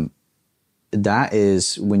 Mm-hmm. That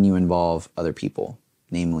is when you involve other people,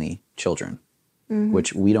 namely children,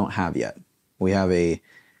 which we don't have yet. We have a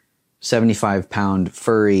 75-pound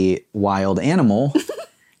furry wild animal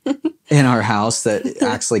in our house that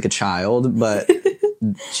acts like a child, but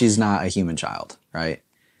she's not a human child, right?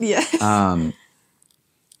 Yes.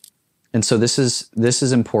 And so this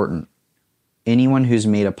is important. Anyone who's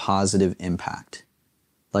made a positive impact,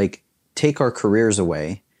 like take our careers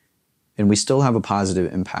away, and we still have a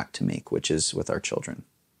positive impact to make, which is with our children.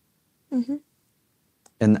 Mm-hmm.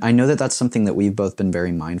 And I know that that's something that we've both been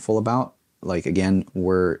very mindful about. Like again,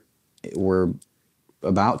 we're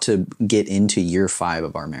about to get into year 5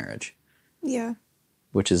 of our marriage. Yeah.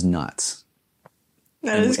 Which is nuts.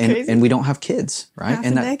 That is crazy. And we don't have kids, right? Half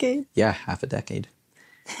a decade. Yeah, half a decade.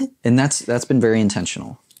 And that's been very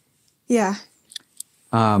intentional. Yeah.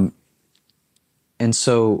 And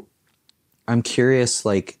so I'm curious,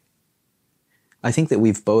 like, I think that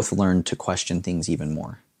we've both learned to question things even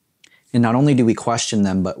more. And not only do we question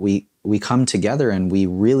them, but we come together and we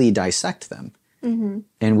really dissect them. Mm-hmm.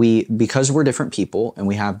 And because we're different people and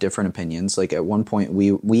we have different opinions, like at one point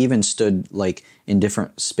we even stood like in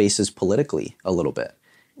different spaces politically a little bit.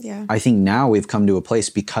 Yeah. I think now we've come to a place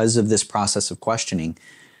because of this process of questioning.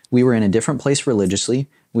 We were in a different place religiously.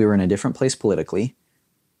 We were in a different place politically.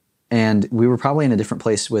 And we were probably in a different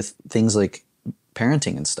place with things like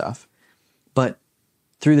parenting and stuff. But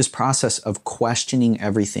through this process of questioning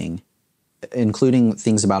everything, including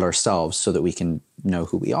things about ourselves so that we can know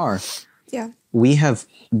who we are, we have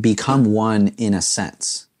become one in a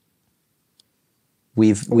sense.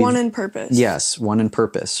 We've one in purpose. Yes, one in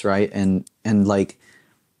purpose, right? And like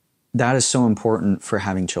that is so important for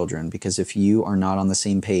having children, because if you are not on the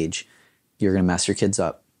same page, you're going to mess your kids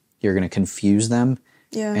up. You're going to confuse them.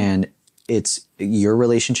 Yeah. And your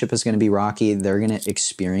relationship is going to be rocky. They're going to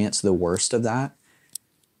experience the worst of that.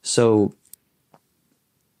 So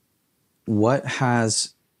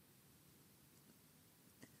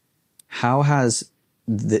how has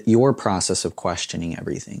your process of questioning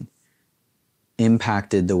everything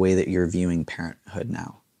impacted the way that you're viewing parenthood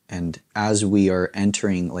now? And as we are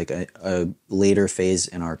entering like a later phase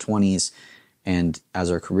in our 20s, and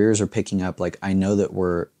as our careers are picking up, like I know that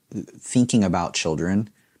we're thinking about children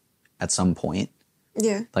at some point.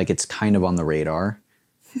 Yeah. Like it's kind of on the radar.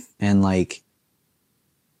 And like,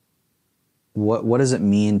 what does it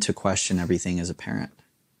mean to question everything as a parent?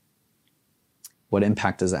 What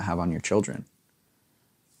impact does that have on your children?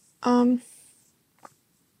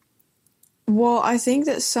 Well, I think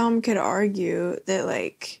that some could argue that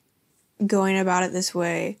like going about it this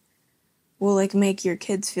way will like make your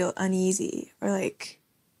kids feel uneasy or like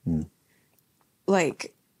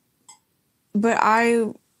but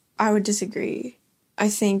I would disagree. I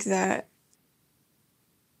think that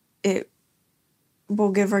it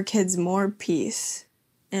will give our kids more peace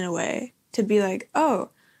in a way to be like, oh,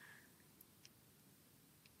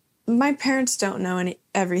 my parents don't know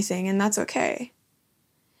everything, and that's okay.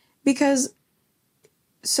 Because,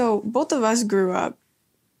 so both of us grew up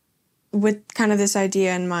with kind of this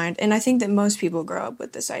idea in mind, and I think that most people grow up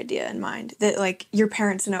with this idea in mind, that, like, your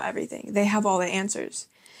parents know everything. They have all the answers.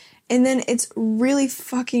 And then it's really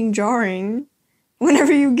fucking jarring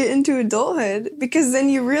whenever you get into adulthood, because then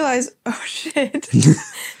you realize, oh shit,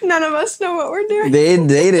 none of us know what we're doing. They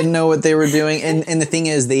didn't know what they were doing. And the thing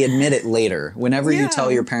is, they admit it later. Whenever you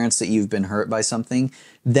tell your parents that you've been hurt by something,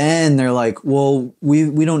 then they're like, well,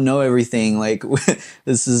 we don't know everything. Like,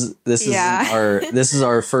 this is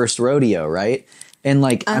our first rodeo, right? And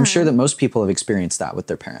like, I'm sure that most people have experienced that with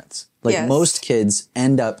their parents. Like, most kids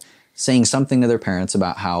end up saying something to their parents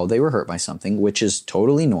about how they were hurt by something, which is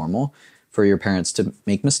totally normal for your parents to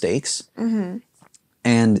make mistakes. Mm-hmm.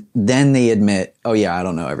 And then they admit, oh yeah, I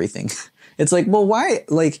don't know everything. It's like, well, why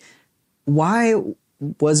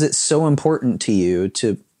was it so important to you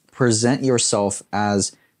to present yourself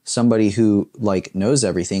as somebody who like knows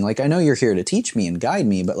everything? Like, I know you're here to teach me and guide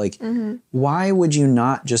me, but like, why would you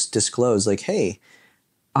not just disclose like, hey,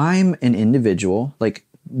 I'm an individual, like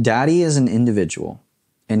daddy is an individual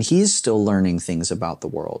and he's still learning things about the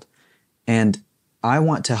world. And I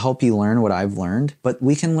want to help you learn what I've learned, but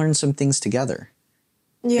we can learn some things together.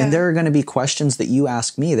 Yeah. And there are going to be questions that you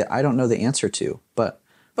ask me that I don't know the answer to, but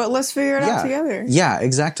let's figure it out together. Yeah,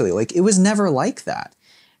 exactly. Like, it was never like that.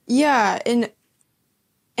 Yeah,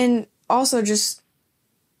 and also just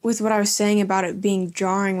with what I was saying about it being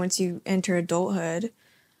jarring once you enter adulthood,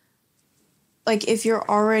 like, if you're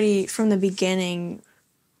already from the beginning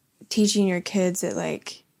teaching your kids that,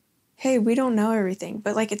 like, hey, we don't know everything,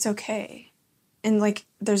 but like, it's okay. And like,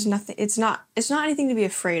 there's nothing, it's not anything to be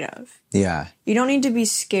afraid of. Yeah. You don't need to be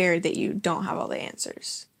scared that you don't have all the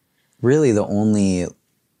answers. Really,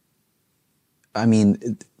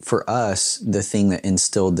 for us, the thing that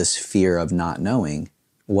instilled this fear of not knowing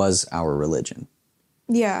was our religion.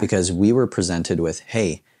 Yeah. Because we were presented with,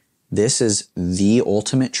 hey, this is the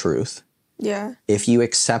ultimate truth. Yeah. If you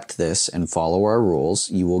accept this and follow our rules,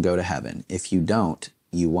 you will go to heaven. If you don't,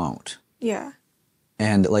 you won't. Yeah.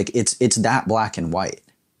 And like, it's that black and white.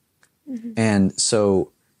 Mm-hmm. And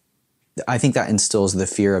so I think that instills the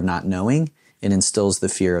fear of not knowing. It instills the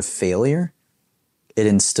fear of failure. It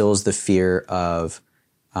instills the fear of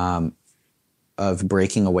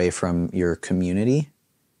breaking away from your community.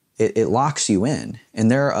 It locks you in. And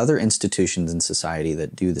there are other institutions in society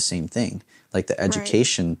that do the same thing, like the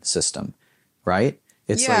education system, right?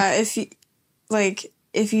 It's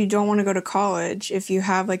if you don't want to go to college, if you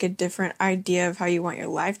have like a different idea of how you want your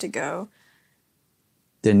life to go,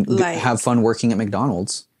 then have fun working at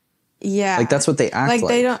McDonald's. Yeah. Like, that's what they act like.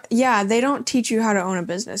 They don't teach you how to own a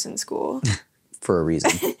business in school. For a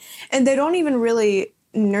reason. And they don't even really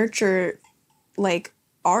nurture like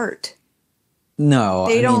art. No.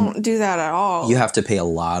 They don't do that at all. You have to pay a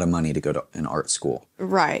lot of money to go to an art school.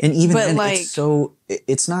 Right. And even then,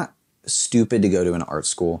 it's not stupid to go to an art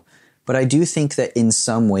school. But I do think that in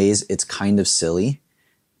some ways it's kind of silly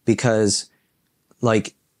because,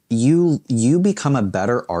 like, you become a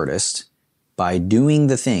better artist by doing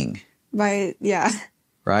the thing. Right?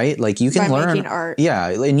 Like, you can learn making art. Yeah,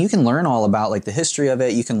 and you can learn all about like the history of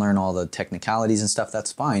it. You can learn all the technicalities and stuff.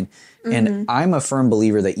 That's fine. Mm-hmm. And I'm a firm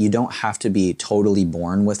believer that you don't have to be totally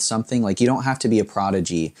born with something. Like, you don't have to be a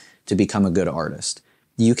prodigy to become a good artist.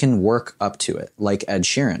 You can work up to it. Like Ed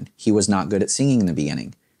Sheeran, he was not good at singing in the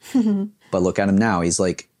beginning. But look at him now. He's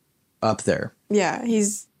like up there. Yeah,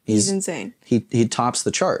 he's insane. He tops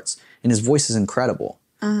the charts and his voice is incredible.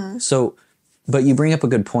 Uh-huh. So, but you bring up a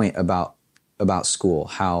good point about school,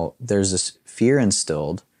 how there's this fear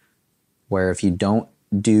instilled where if you don't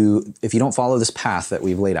follow this path that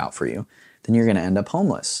we've laid out for you, then you're going to end up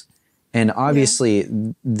homeless. And obviously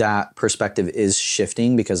that perspective is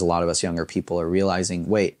shifting because a lot of us younger people are realizing,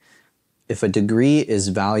 wait, if a degree is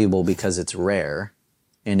valuable because it's rare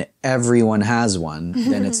and everyone has one,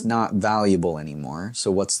 then it's not valuable anymore.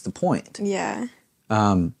 So what's the point? Yeah.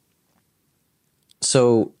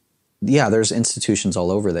 So yeah, there's institutions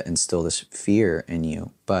all over that instill this fear in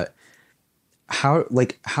you. But how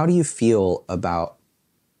do you feel about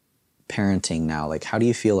parenting now? Like, how do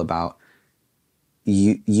you feel about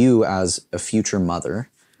you as a future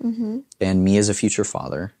mother and me as a future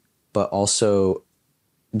father, but also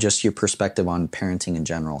just your perspective on parenting in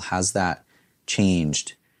general? Has that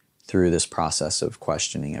changed through this process of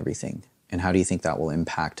questioning everything? And how do you think that will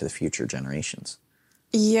impact the future generations?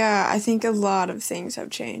 Yeah, I think a lot of things have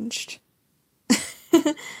changed.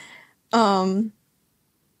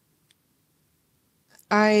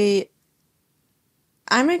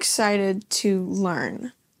 I'm excited to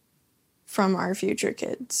learn from our future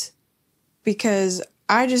kids, because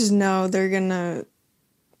I just know they're gonna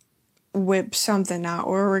whip something out,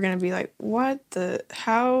 or we're gonna be like,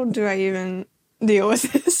 how do I even deal with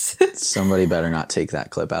this? Somebody better not take that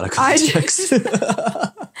clip out of context.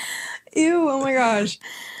 Ew, oh my gosh.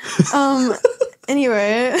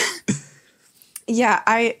 Anyway, yeah,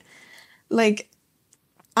 I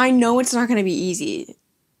know it's not gonna be easy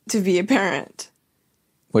to be a parent.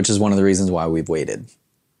 Which is one of the reasons why we've waited.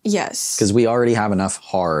 Yes. Because we already have enough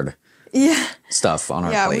hard stuff on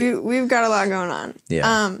our plate. Yeah, we've got a lot going on.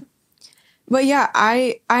 Yeah. But yeah,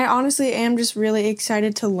 I honestly am just really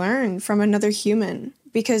excited to learn from another human,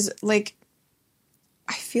 because like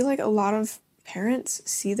I feel like a lot of parents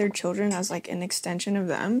see their children as like an extension of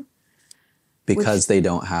them. Because they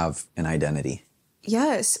don't have an identity.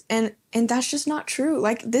 Yes, and that's just not true.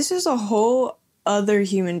 Like, this is a whole other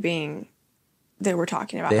human being that we're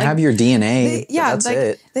talking about. They like, have your DNA. That's like,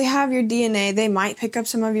 it. They have your DNA. They might pick up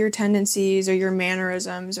some of your tendencies or your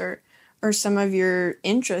mannerisms or some of your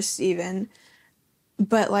interests even.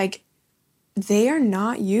 But like, they are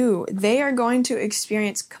not you. They are going to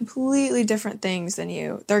experience completely different things than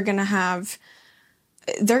you. They're going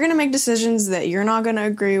to make decisions that you're not going to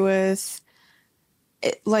agree with.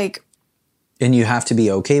 And you have to be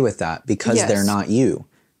okay with that, because they're not you.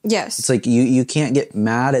 Yes. It's like you can't get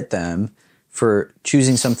mad at them for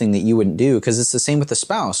choosing something that you wouldn't do, because it's the same with a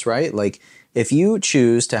spouse, right? Like, if you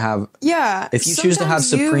choose to have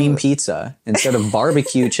supreme pizza instead of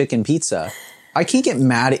barbecue chicken pizza, I can't get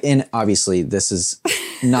mad and obviously this is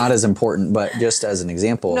not as important, but just as an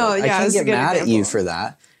example, I can't get mad at you for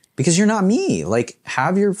that, because you're not me. Like,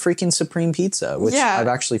 have your freaking supreme pizza, which I've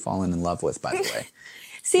actually fallen in love with, by the way.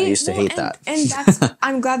 See, I used to hate that. And that's,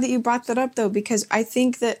 I'm glad that you brought that up though, because I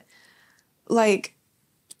think that like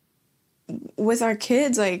with our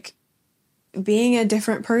kids, like being a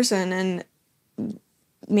different person and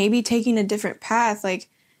maybe taking a different path, like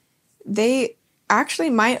they actually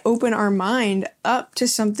might open our mind up to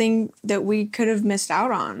something that we could have missed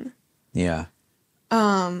out on. Yeah.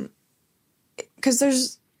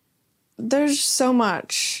 Because there's so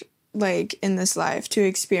much like in this life to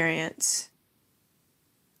experience.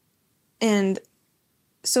 And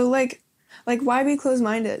so like why be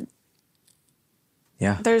closed-minded?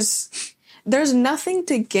 Yeah. There's nothing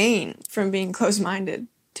to gain from being closed-minded,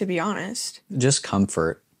 to be honest. Just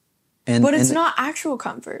comfort. But it's not actual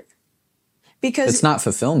comfort. Because it's not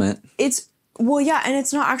fulfillment. And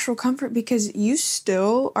it's not actual comfort, because you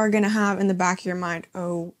still are going to have in the back of your mind,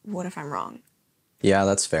 oh, what if I'm wrong? Yeah,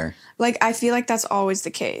 that's fair. Like, I feel like that's always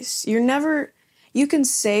the case. You can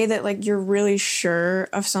say that, like, you're really sure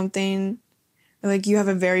of something, or, like, you have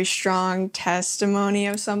a very strong testimony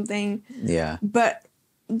of something. Yeah. But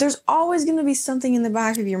there's always going to be something in the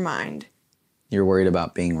back of your mind. You're worried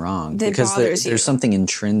about being wrong. That because there's something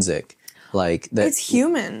intrinsic. Like that. It's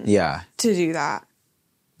human. Yeah. To do that.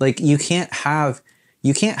 Like, you can't have,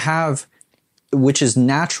 which is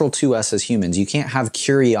natural to us as humans, you can't have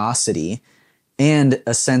curiosity and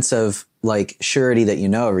a sense of like surety that you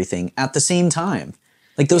know everything at the same time.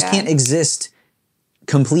 Like, those can't exist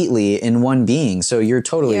completely in one being. So you're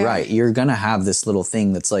totally right. You're going to have this little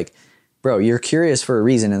thing that's like, bro, you're curious for a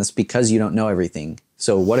reason, and it's because you don't know everything.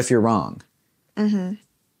 So what if you're wrong? Mm-hmm.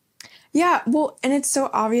 Yeah, well, and it's so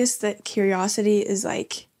obvious that curiosity is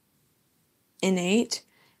like innate,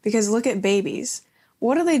 because look at babies.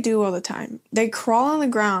 What do they do all the time? They crawl on the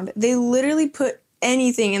ground. They literally put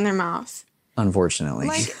anything in their mouth. Unfortunately.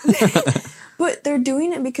 But they're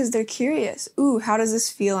doing it because they're curious. Ooh, how does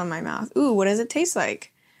this feel in my mouth? Ooh, what does it taste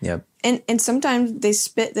like? Yep. And sometimes they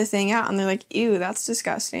spit the thing out and they're like, ew, that's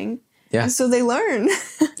disgusting. Yeah. And so they learn.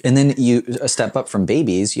 And then a step up from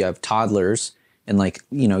babies, you have toddlers and like,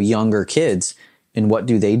 younger kids. And what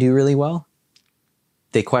do they do really well?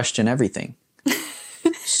 They question everything.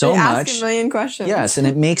 So they much. Ask a million questions. Yes, and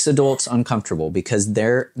it makes adults uncomfortable because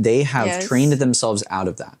they have trained themselves out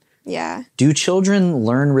of that. Yeah. Do children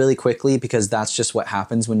learn really quickly because that's just what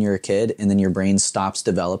happens when you're a kid and then your brain stops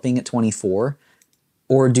developing at 24?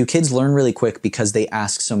 Or do kids learn really quick because they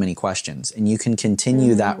ask so many questions and you can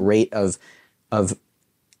continue that rate of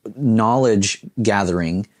knowledge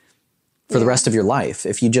gathering for the rest of your life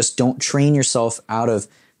if you just don't train yourself out of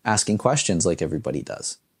asking questions like everybody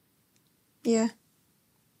does? Yeah.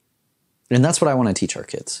 And that's what I want to teach our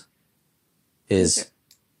kids is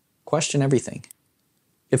question everything.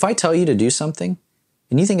 If I tell you to do something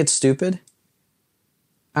and you think it's stupid,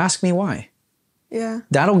 ask me why. Yeah.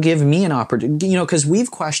 That'll give me an opportunity, because we've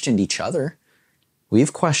questioned each other.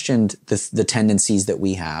 We've questioned the tendencies that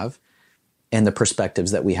we have and the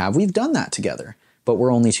perspectives that we have. We've done that together, but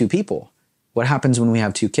we're only two people. What happens when we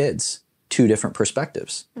have two kids? two different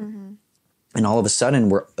perspectives. And all of a sudden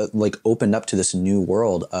we're like opened up to this new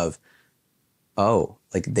world of, oh,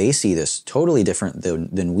 like they see this totally different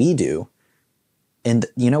than we do. And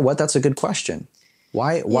you know what? That's a good question.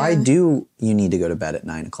 Why do you need to go to bed at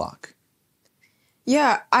 9 o'clock?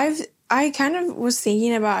 Yeah, I kind of was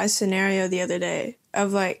thinking about a scenario the other day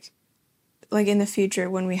of like in the future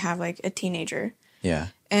when we have like a teenager. Yeah.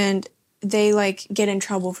 And they like get in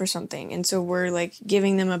trouble for something. And so we're like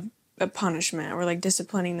giving them a punishment or like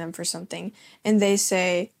disciplining them for something. And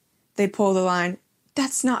they pull the line,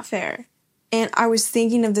 that's not fair. And I was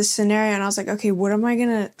thinking of this scenario and I was like, okay, how am I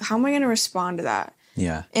going to respond to that?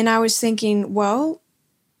 Yeah. And I was thinking, well,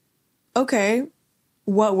 okay,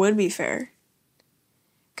 what would be fair?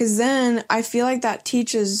 Because then I feel like that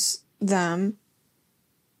teaches them,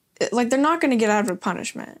 like, they're not going to get out of a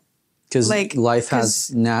punishment. Because like, life has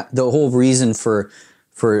the whole reason for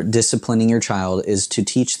disciplining your child is to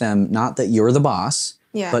teach them not that you're the boss,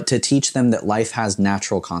 but to teach them that life has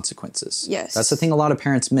natural consequences. Yes. That's the thing a lot of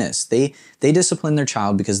parents miss. They discipline their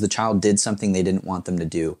child because the child did something they didn't want them to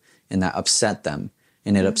do, and that upset them,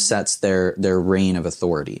 and it upsets their reign of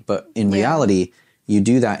authority. But in reality, you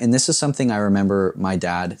do that. And this is something I remember my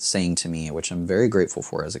dad saying to me, which I'm very grateful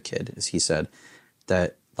for as a kid, is he said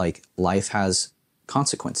that like life has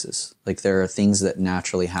consequences. Like there are things that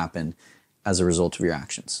naturally happen as a result of your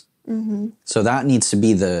actions. So that needs to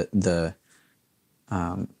be the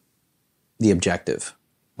objective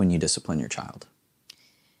when you discipline your child.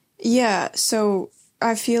 Yeah. So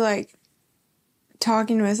I feel like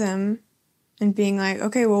talking with him and being like,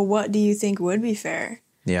 okay, well, what do you think would be fair?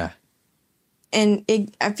 Yeah. And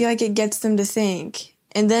I feel like it gets them to think.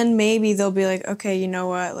 And then maybe they'll be like, okay, you know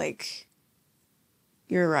what? Like,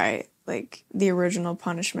 you're right. Like, the original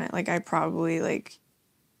punishment, like, I probably, like,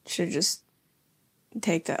 should just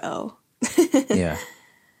take the L. Yeah.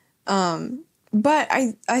 But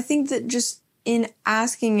I think that just in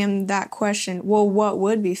asking him that question, well, what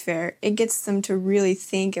would be fair? It gets them to really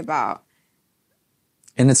think about.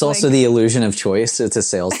 And it's also the illusion of choice. It's a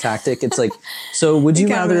sales tactic. It's like, so would you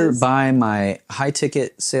rather buy my high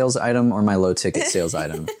ticket sales item or my low ticket sales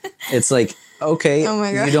item? It's like, okay,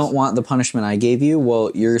 you don't want the punishment I gave you.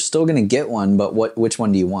 Well, you're still going to get one, but which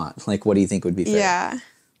one do you want? Like, what do you think would be fair? Yeah.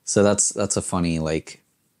 So that's a funny, like,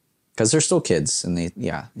 because they're still kids and they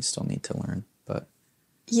still need to learn, but.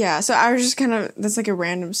 Yeah. So I was just that's like a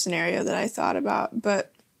random scenario that I thought about,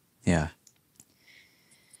 but. Yeah.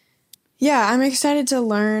 Yeah, I'm excited to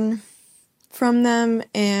learn from them.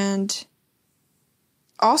 And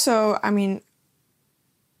also, I mean,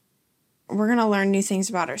 we're going to learn new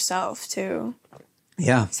things about ourselves too.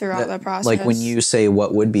 Yeah. Throughout the process. Like when you say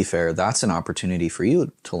what would be fair, that's an opportunity for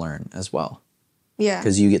you to learn as well. Yeah.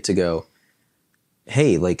 Because you get to go,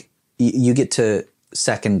 hey, like you get to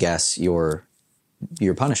second guess your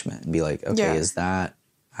punishment and be like, okay, is that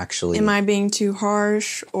actually... Am I being too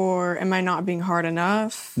harsh or am I not being hard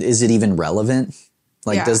enough? Is it even relevant?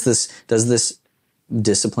 Like, does this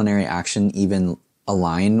disciplinary action even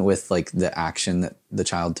align with like the action that the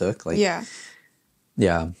child took? Like, yeah.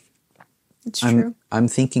 It's true. I'm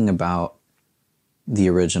thinking about the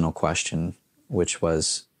original question, which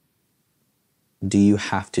was, do you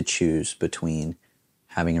have to choose between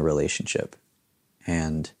having a relationship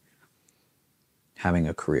and having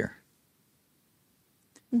a career?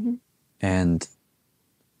 And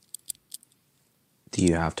do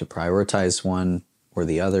you have to prioritize one or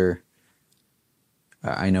the other?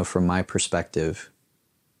 I know from my perspective,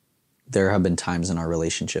 there have been times in our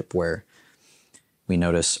relationship where we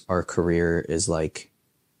notice our career is like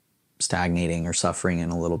stagnating or suffering in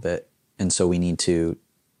a little bit. And so we need to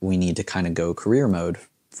kind of go career mode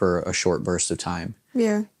for a short burst of time.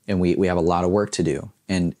 Yeah. And we have a lot of work to do.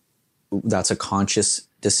 And that's a conscious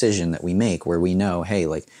decision that we make where we know, hey,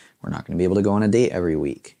 like, we're not going to be able to go on a date every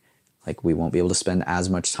week. Like, we won't be able to spend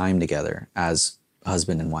as much time together as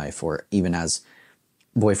husband and wife, or even as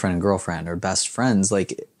boyfriend and girlfriend or best friends.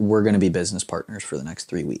 Like, we're going to be business partners for the next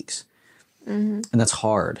 3 weeks. And that's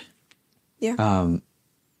hard. Yeah.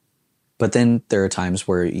 But then there are times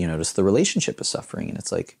where you notice the relationship is suffering and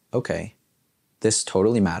it's like, okay, this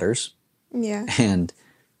totally matters. Yeah. And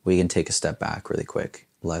we can take a step back really quick.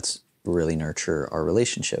 Let's really nurture our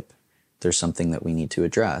relationship. There's something that we need to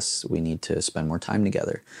address. We need to spend more time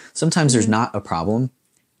together. Sometimes there's not a problem.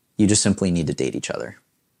 You just simply need to date each other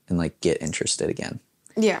and like get interested again.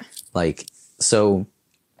 Yeah. Like, so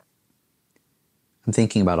I'm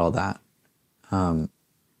thinking about all that.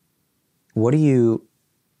 Why do you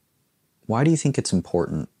think it's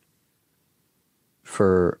important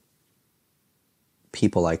for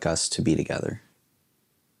people like us to be together?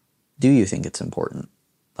 Do you think it's important?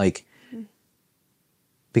 Like,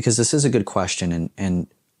 Because this is a good question, and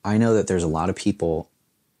I know that there's a lot of people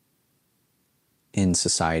in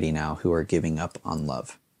society now who are giving up on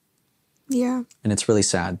love. Yeah. And it's really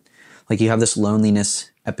sad. Like, you have this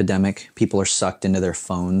loneliness epidemic. People are sucked into their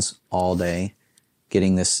phones all day,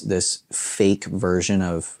 getting this fake version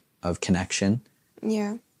of connection.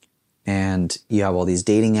 Yeah. And you have all these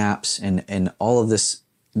dating apps and all of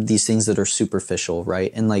these things that are superficial,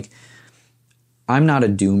 right? And like, I'm not a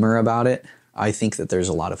doomer about it. I think that there's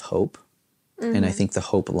a lot of hope. Mm-hmm. And I think the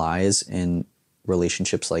hope lies in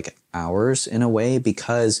relationships like ours in a way,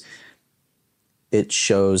 because it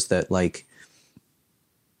shows that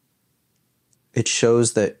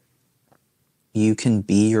you can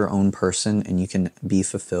be your own person and you can be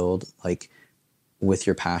fulfilled like with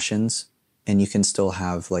your passions, and you can still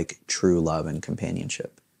have like true love and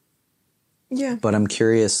companionship. Yeah. But I'm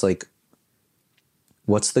curious, like,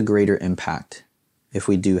 what's the greater impact if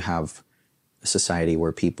we do have a society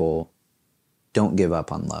where people don't give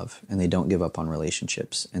up on love and they don't give up on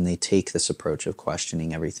relationships, and they take this approach of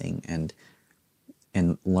questioning everything and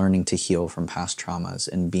learning to heal from past traumas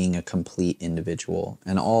and being a complete individual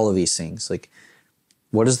and all of these things? Like,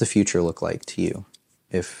 what does the future look like to you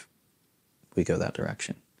if we go that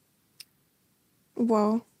direction?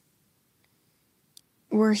 Well,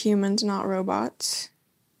 we're humans, not robots.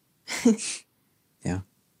 Yeah.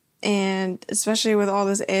 And especially with all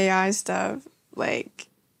this AI stuff, like,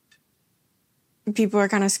 people are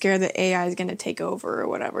kind of scared that AI is going to take over or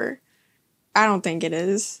whatever. I don't think it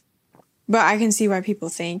is. But I can see why people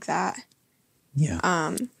think that.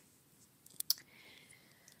 Yeah.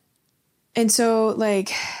 And so,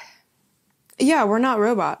 like, yeah, we're not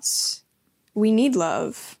robots. We need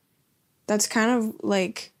love. That's kind of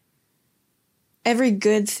like every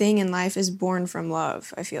good thing in life is born from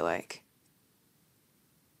love, I feel like.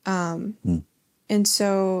 And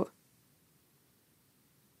so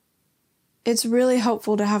it's really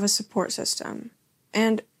helpful to have a support system.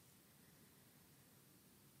 And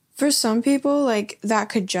for some people, like, that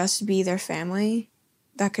could just be their family.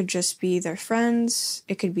 That could just be their friends.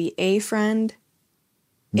 It could be a friend,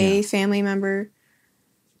 a family member.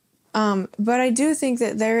 But I do think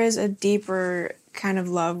that there is a deeper kind of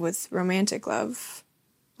love with romantic love,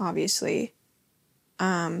 obviously.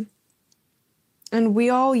 And we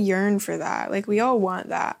all yearn for that. Like, we all want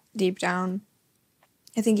that deep down.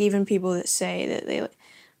 I think even people that say that they,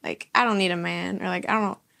 like, I don't need a man, or like,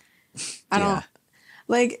 I don't,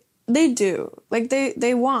 like, they do. Like,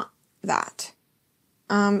 they want that.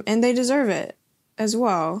 And they deserve it as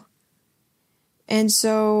well. And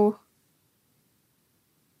so,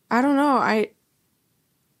 I don't know.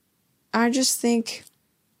 I just think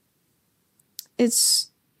it's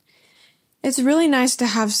really nice to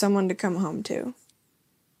have someone to come home to.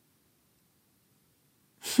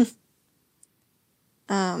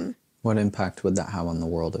 What impact would that have on the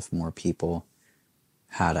world if more people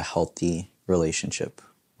had a healthy relationship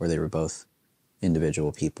where they were both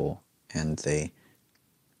individual people and they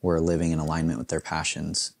were living in alignment with their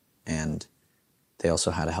passions, and they also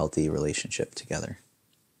had a healthy relationship together?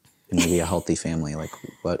 And maybe a healthy family, like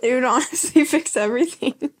what? It would honestly fix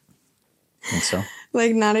everything. Think so?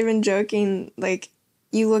 Like, not even joking, like,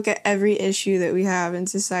 you look at every issue that we have in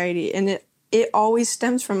society, and it always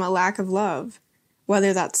stems from a lack of love.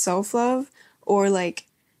 Whether that's self-love or, like,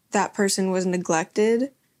 that person was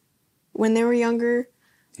neglected when they were younger.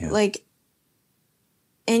 Yeah. Like,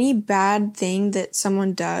 any bad thing that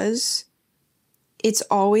someone does, it's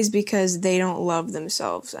always because they don't love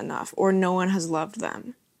themselves enough, or no one has loved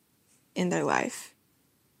them in their life.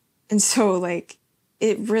 And so, like,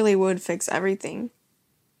 it really would fix everything.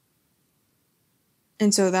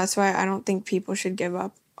 And so that's why I don't think people should give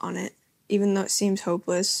up on it, even though it seems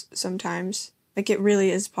hopeless sometimes. Like, it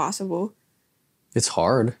really is possible. It's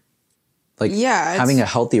hard. Like, yeah, having a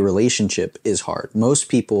healthy relationship is hard. Most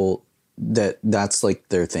people, that's like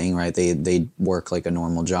their thing, right? They work like a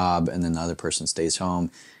normal job, and then the other person stays home,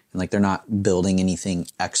 and like, they're not building anything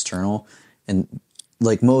external. And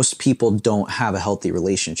like, most people don't have a healthy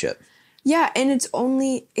relationship. Yeah, and it's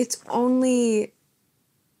only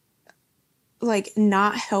like,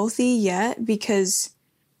 not healthy yet because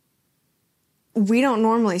we don't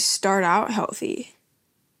normally start out healthy.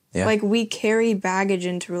 Yeah. Like, we carry baggage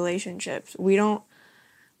into relationships. We don't,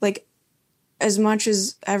 like, as much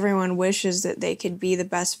as everyone wishes that they could be the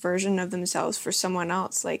best version of themselves for someone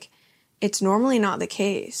else, like, it's normally not the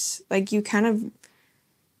case. Like, you kind of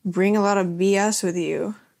bring a lot of BS with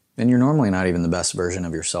you. And you're normally not even the best version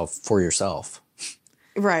of yourself for yourself.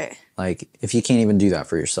 Right. Like, if you can't even do that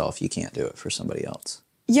for yourself, you can't do it for somebody else.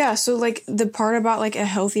 Yeah, so, like, the part about, like, a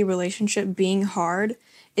healthy relationship being hard,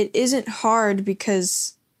 it isn't hard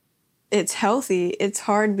because it's healthy, it's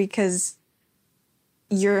hard because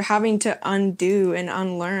you're having to undo and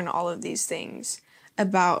unlearn all of these things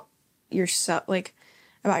about yourself, like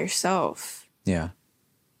about yourself. Yeah.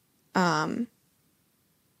 And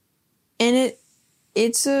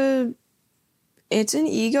it's an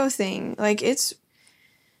ego thing. Like, it's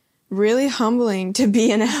really humbling to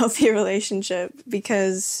be in a healthy relationship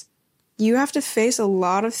because you have to face a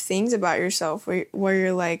lot of things about yourself where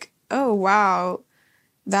you're like, oh, wow,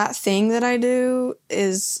 that thing that I do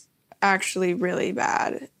is actually really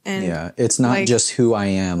bad. And yeah, it's not like, just who I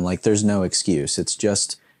am. Like, there's no excuse. It's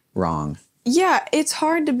just wrong. Yeah, it's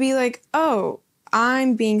hard to be like, oh,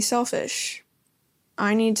 I'm being selfish.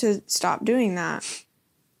 I need to stop doing that.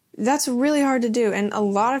 That's really hard to do, and a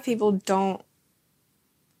lot of people don't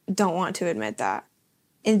want to admit that.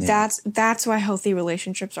 And that's why healthy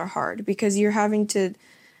relationships are hard, because you're having to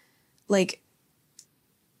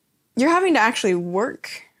actually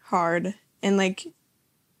work hard and like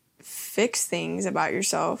fix things about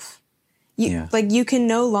yourself. You can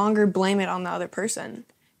no longer blame it on the other person,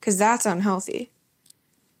 because that's unhealthy.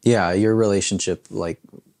 Yeah, your relationship like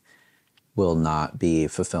will not be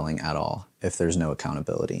fulfilling at all if there's no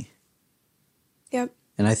accountability. Yep.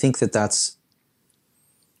 And I think that's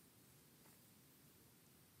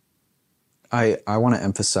I want to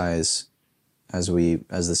emphasize as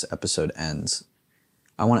this episode ends,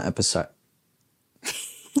 I want to emphasize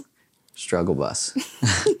struggle bus.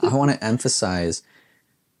 I want to emphasize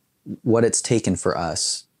what it's taken for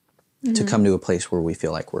us to come to a place where we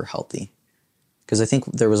feel like we're healthy. Because I think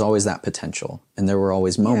there was always that potential, and there were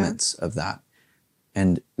always moments of that.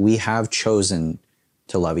 And we have chosen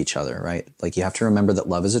to love each other, right? Like, you have to remember that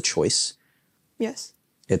love is a choice. Yes.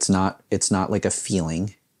 It's not like a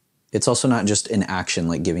feeling. It's also not just an action,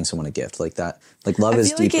 like giving someone a gift like that. Like, love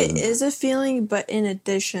is deeper than that. I feel like it is a feeling, but in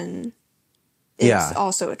addition, it's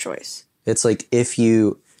also a choice. It's like if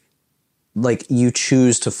you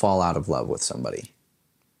choose to fall out of love with somebody.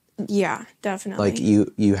 Yeah, definitely. Like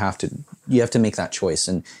you have to make that choice,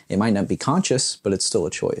 and it might not be conscious, but it's still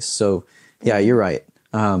a choice. So yeah, you're right.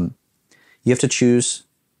 You have to choose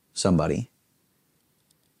somebody.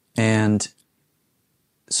 And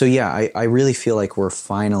so yeah, I really feel like we're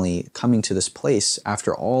finally coming to this place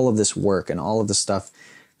after all of this work and all of the stuff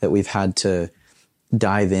that we've had to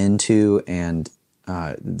dive into, and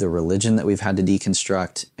the religion that we've had to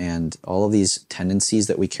deconstruct, and all of these tendencies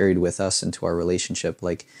that we carried with us into our relationship.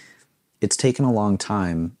 Like, it's taken a long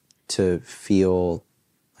time to feel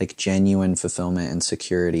like genuine fulfillment and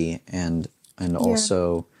security, and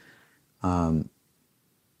also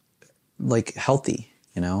like healthy,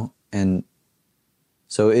 you know? And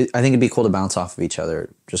so I think it'd be cool to bounce off of each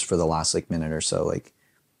other just for the last like minute or so, like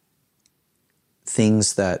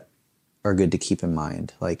things that are good to keep in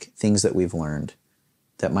mind, like things that we've learned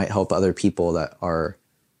that might help other people that are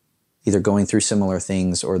either going through similar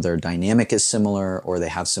things, or their dynamic is similar, or they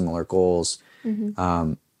have similar goals,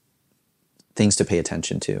 things to pay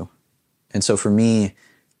attention to. And so for me,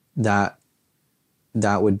 that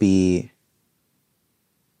would be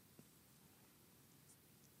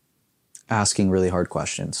asking really hard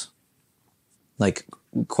questions, like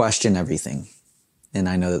question everything. And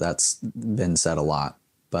I know that that's been said a lot,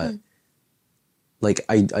 but like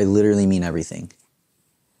I literally mean everything.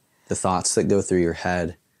 The thoughts that go through your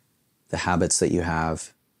head, the habits that you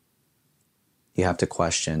have to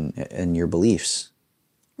question, and your beliefs.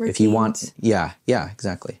 Routines. If you want, yeah,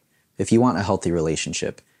 exactly. If you want a healthy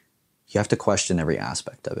relationship, you have to question every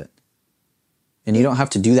aspect of it. And you don't have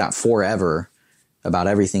to do that forever about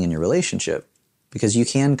everything in your relationship, because you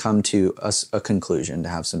can come to a conclusion to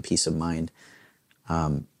have some peace of mind.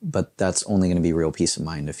 But that's only going to be real peace of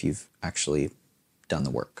mind if you've actually done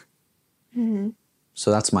the work. Mm-hmm.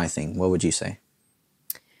 So that's my thing. What would you say?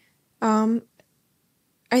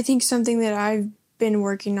 I think something that I've been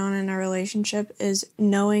working on in our relationship is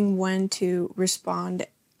knowing when to respond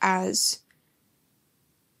as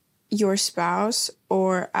your spouse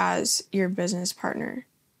or as your business partner.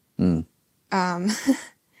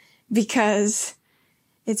 Because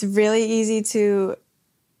it's really easy to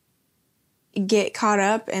get caught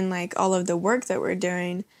up in like all of the work that we're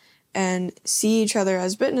doing and see each other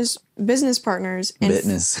as business partners. And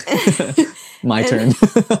My turn.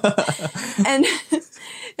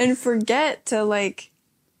 and forget to like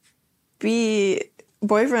be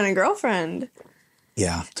boyfriend and girlfriend.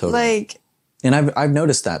 Yeah, totally. Like, and I've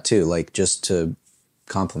noticed that too. Like, just to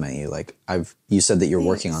compliment you, like you said that you're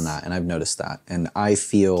working on that, and I've noticed that, and I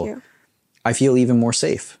feel even more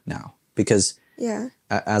safe now, because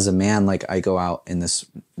as a man, like I go out in this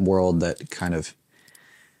world that kind of,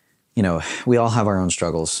 you know, we all have our own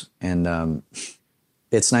struggles, and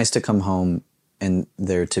it's nice to come home and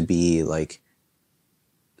there to be like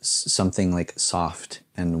something like soft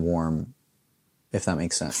and warm, if that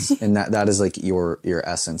makes sense. And that is like your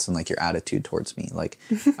essence and like your attitude towards me. Like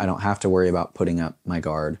I don't have to worry about putting up my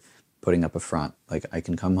guard, putting up a front. Like I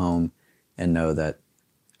can come home and know that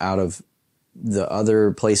out of the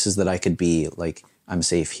other places that I could be, like I'm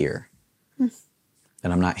safe here and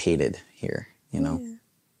I'm not hated here, you know?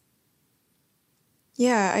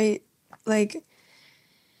 Yeah, I like,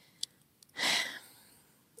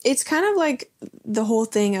 it's kind of like the whole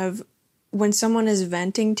thing of when someone is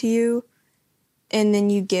venting to you and then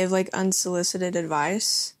you give like unsolicited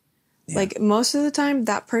advice. Yeah. Like most of the time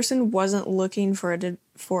that person wasn't looking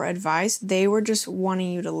for advice. They were just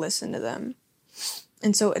wanting you to listen to them.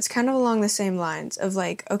 And so it's kind of along the same lines of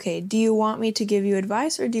like, okay, do you want me to give you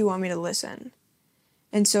advice or do you want me to listen?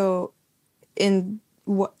 And so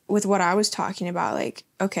with what I was talking about, like,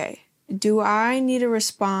 okay, do I need to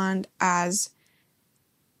respond as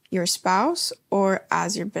your spouse or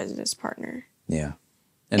as your business partner? Yeah.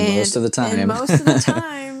 And most of the time. And most of the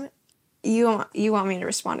time, you want me to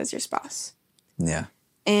respond as your spouse. Yeah.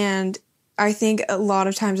 And I think a lot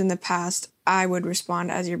of times in the past, I would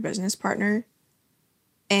respond as your business partner.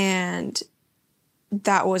 And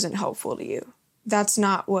that wasn't helpful to you. That's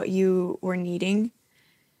not what you were needing.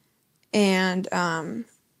 And,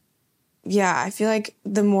 yeah, I feel like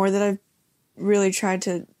the more that I've really tried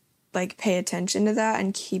to, like, pay attention to that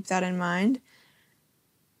and keep that in mind,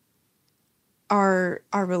 our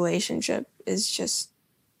relationship is just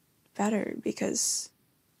better because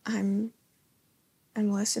I'm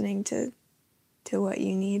listening to what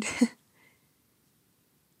you need.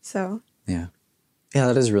 So. Yeah. Yeah,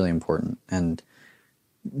 that is really important. And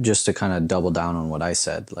just to kind of double down on what I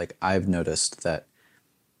said, like I've noticed that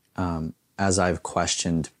as I've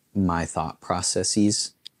questioned my thought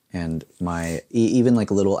processes and my even like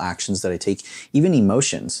little actions that I take, even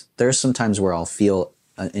emotions, there's some times where I'll feel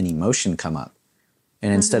an emotion come up.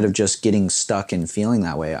 And instead of just getting stuck in feeling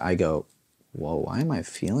that way, I go, whoa, why am I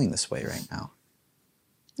feeling this way right now?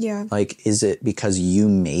 Yeah. Like, is it because you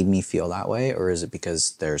made me feel that way, or is it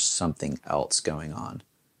because there's something else going on?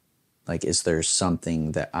 Like, is there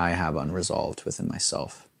something that I have unresolved within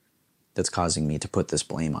myself that's causing me to put this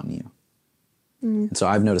blame on you? And so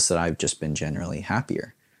I've noticed that I've just been generally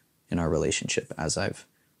happier in our relationship as I've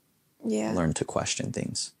learned to question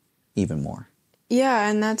things even more. Yeah,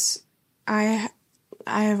 and that's, I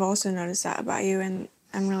have also noticed that about you, and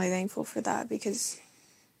I'm really thankful for that because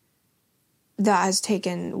that has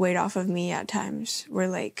taken weight off of me at times where,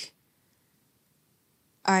 like,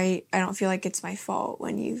 I don't feel like it's my fault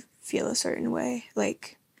when you feel a certain way.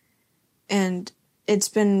 Like, and it's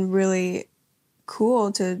been really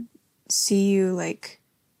cool to see you, like,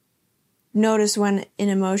 notice when an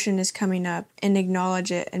emotion is coming up and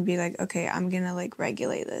acknowledge it and be like, okay, I'm gonna, like,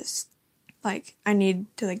 regulate this. Like, I need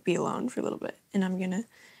to, like, be alone for a little bit and I'm gonna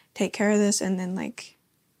take care of this and then, like,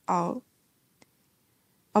 I'll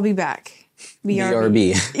be back.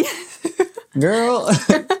 BRB. Girl.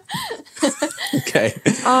 Okay.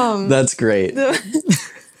 That's great.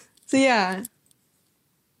 So yeah.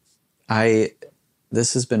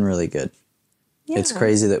 This has been really good. Yeah. It's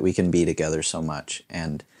crazy that we can be together so much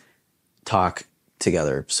and talk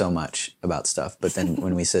together so much about stuff. But then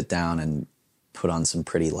when we sit down and put on some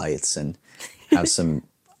pretty lights and have some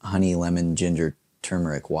honey, lemon, ginger,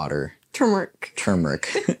 turmeric water. Turmeric.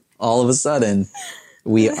 All of a sudden,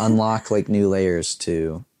 we unlock like new layers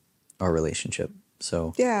to our relationship.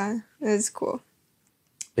 So yeah, it's cool.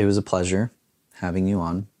 It was a pleasure having you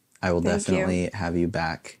on. I will definitely have you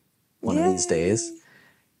back one of these days.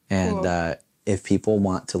 And cool. If people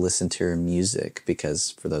want to listen to your music,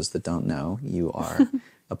 because for those that don't know, you are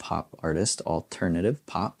a pop artist, alternative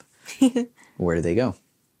pop. Where do they go?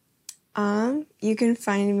 You can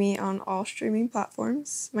find me on all streaming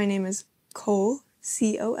platforms. My name is Cole,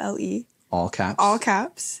 Cole. All caps? All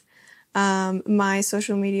caps. My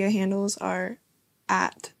social media handles are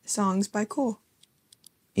 @SongsByCole.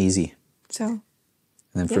 Easy. So. And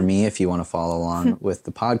then for me, if you want to follow along with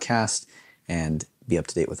the podcast and be up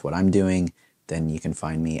to date with what I'm doing, then you can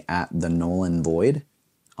find me at the Nolan Void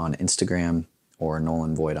on Instagram or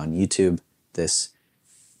Nolan Void on YouTube. This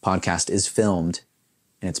podcast is filmed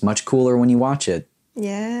and it's much cooler when you watch it.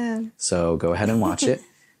 Yeah. So go ahead and watch it.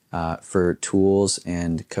 For tools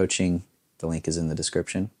and coaching, the link is in the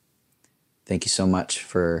description. Thank you so much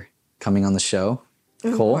for coming on the show,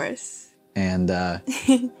 Cole. Of course. And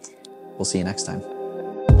we'll see you next time.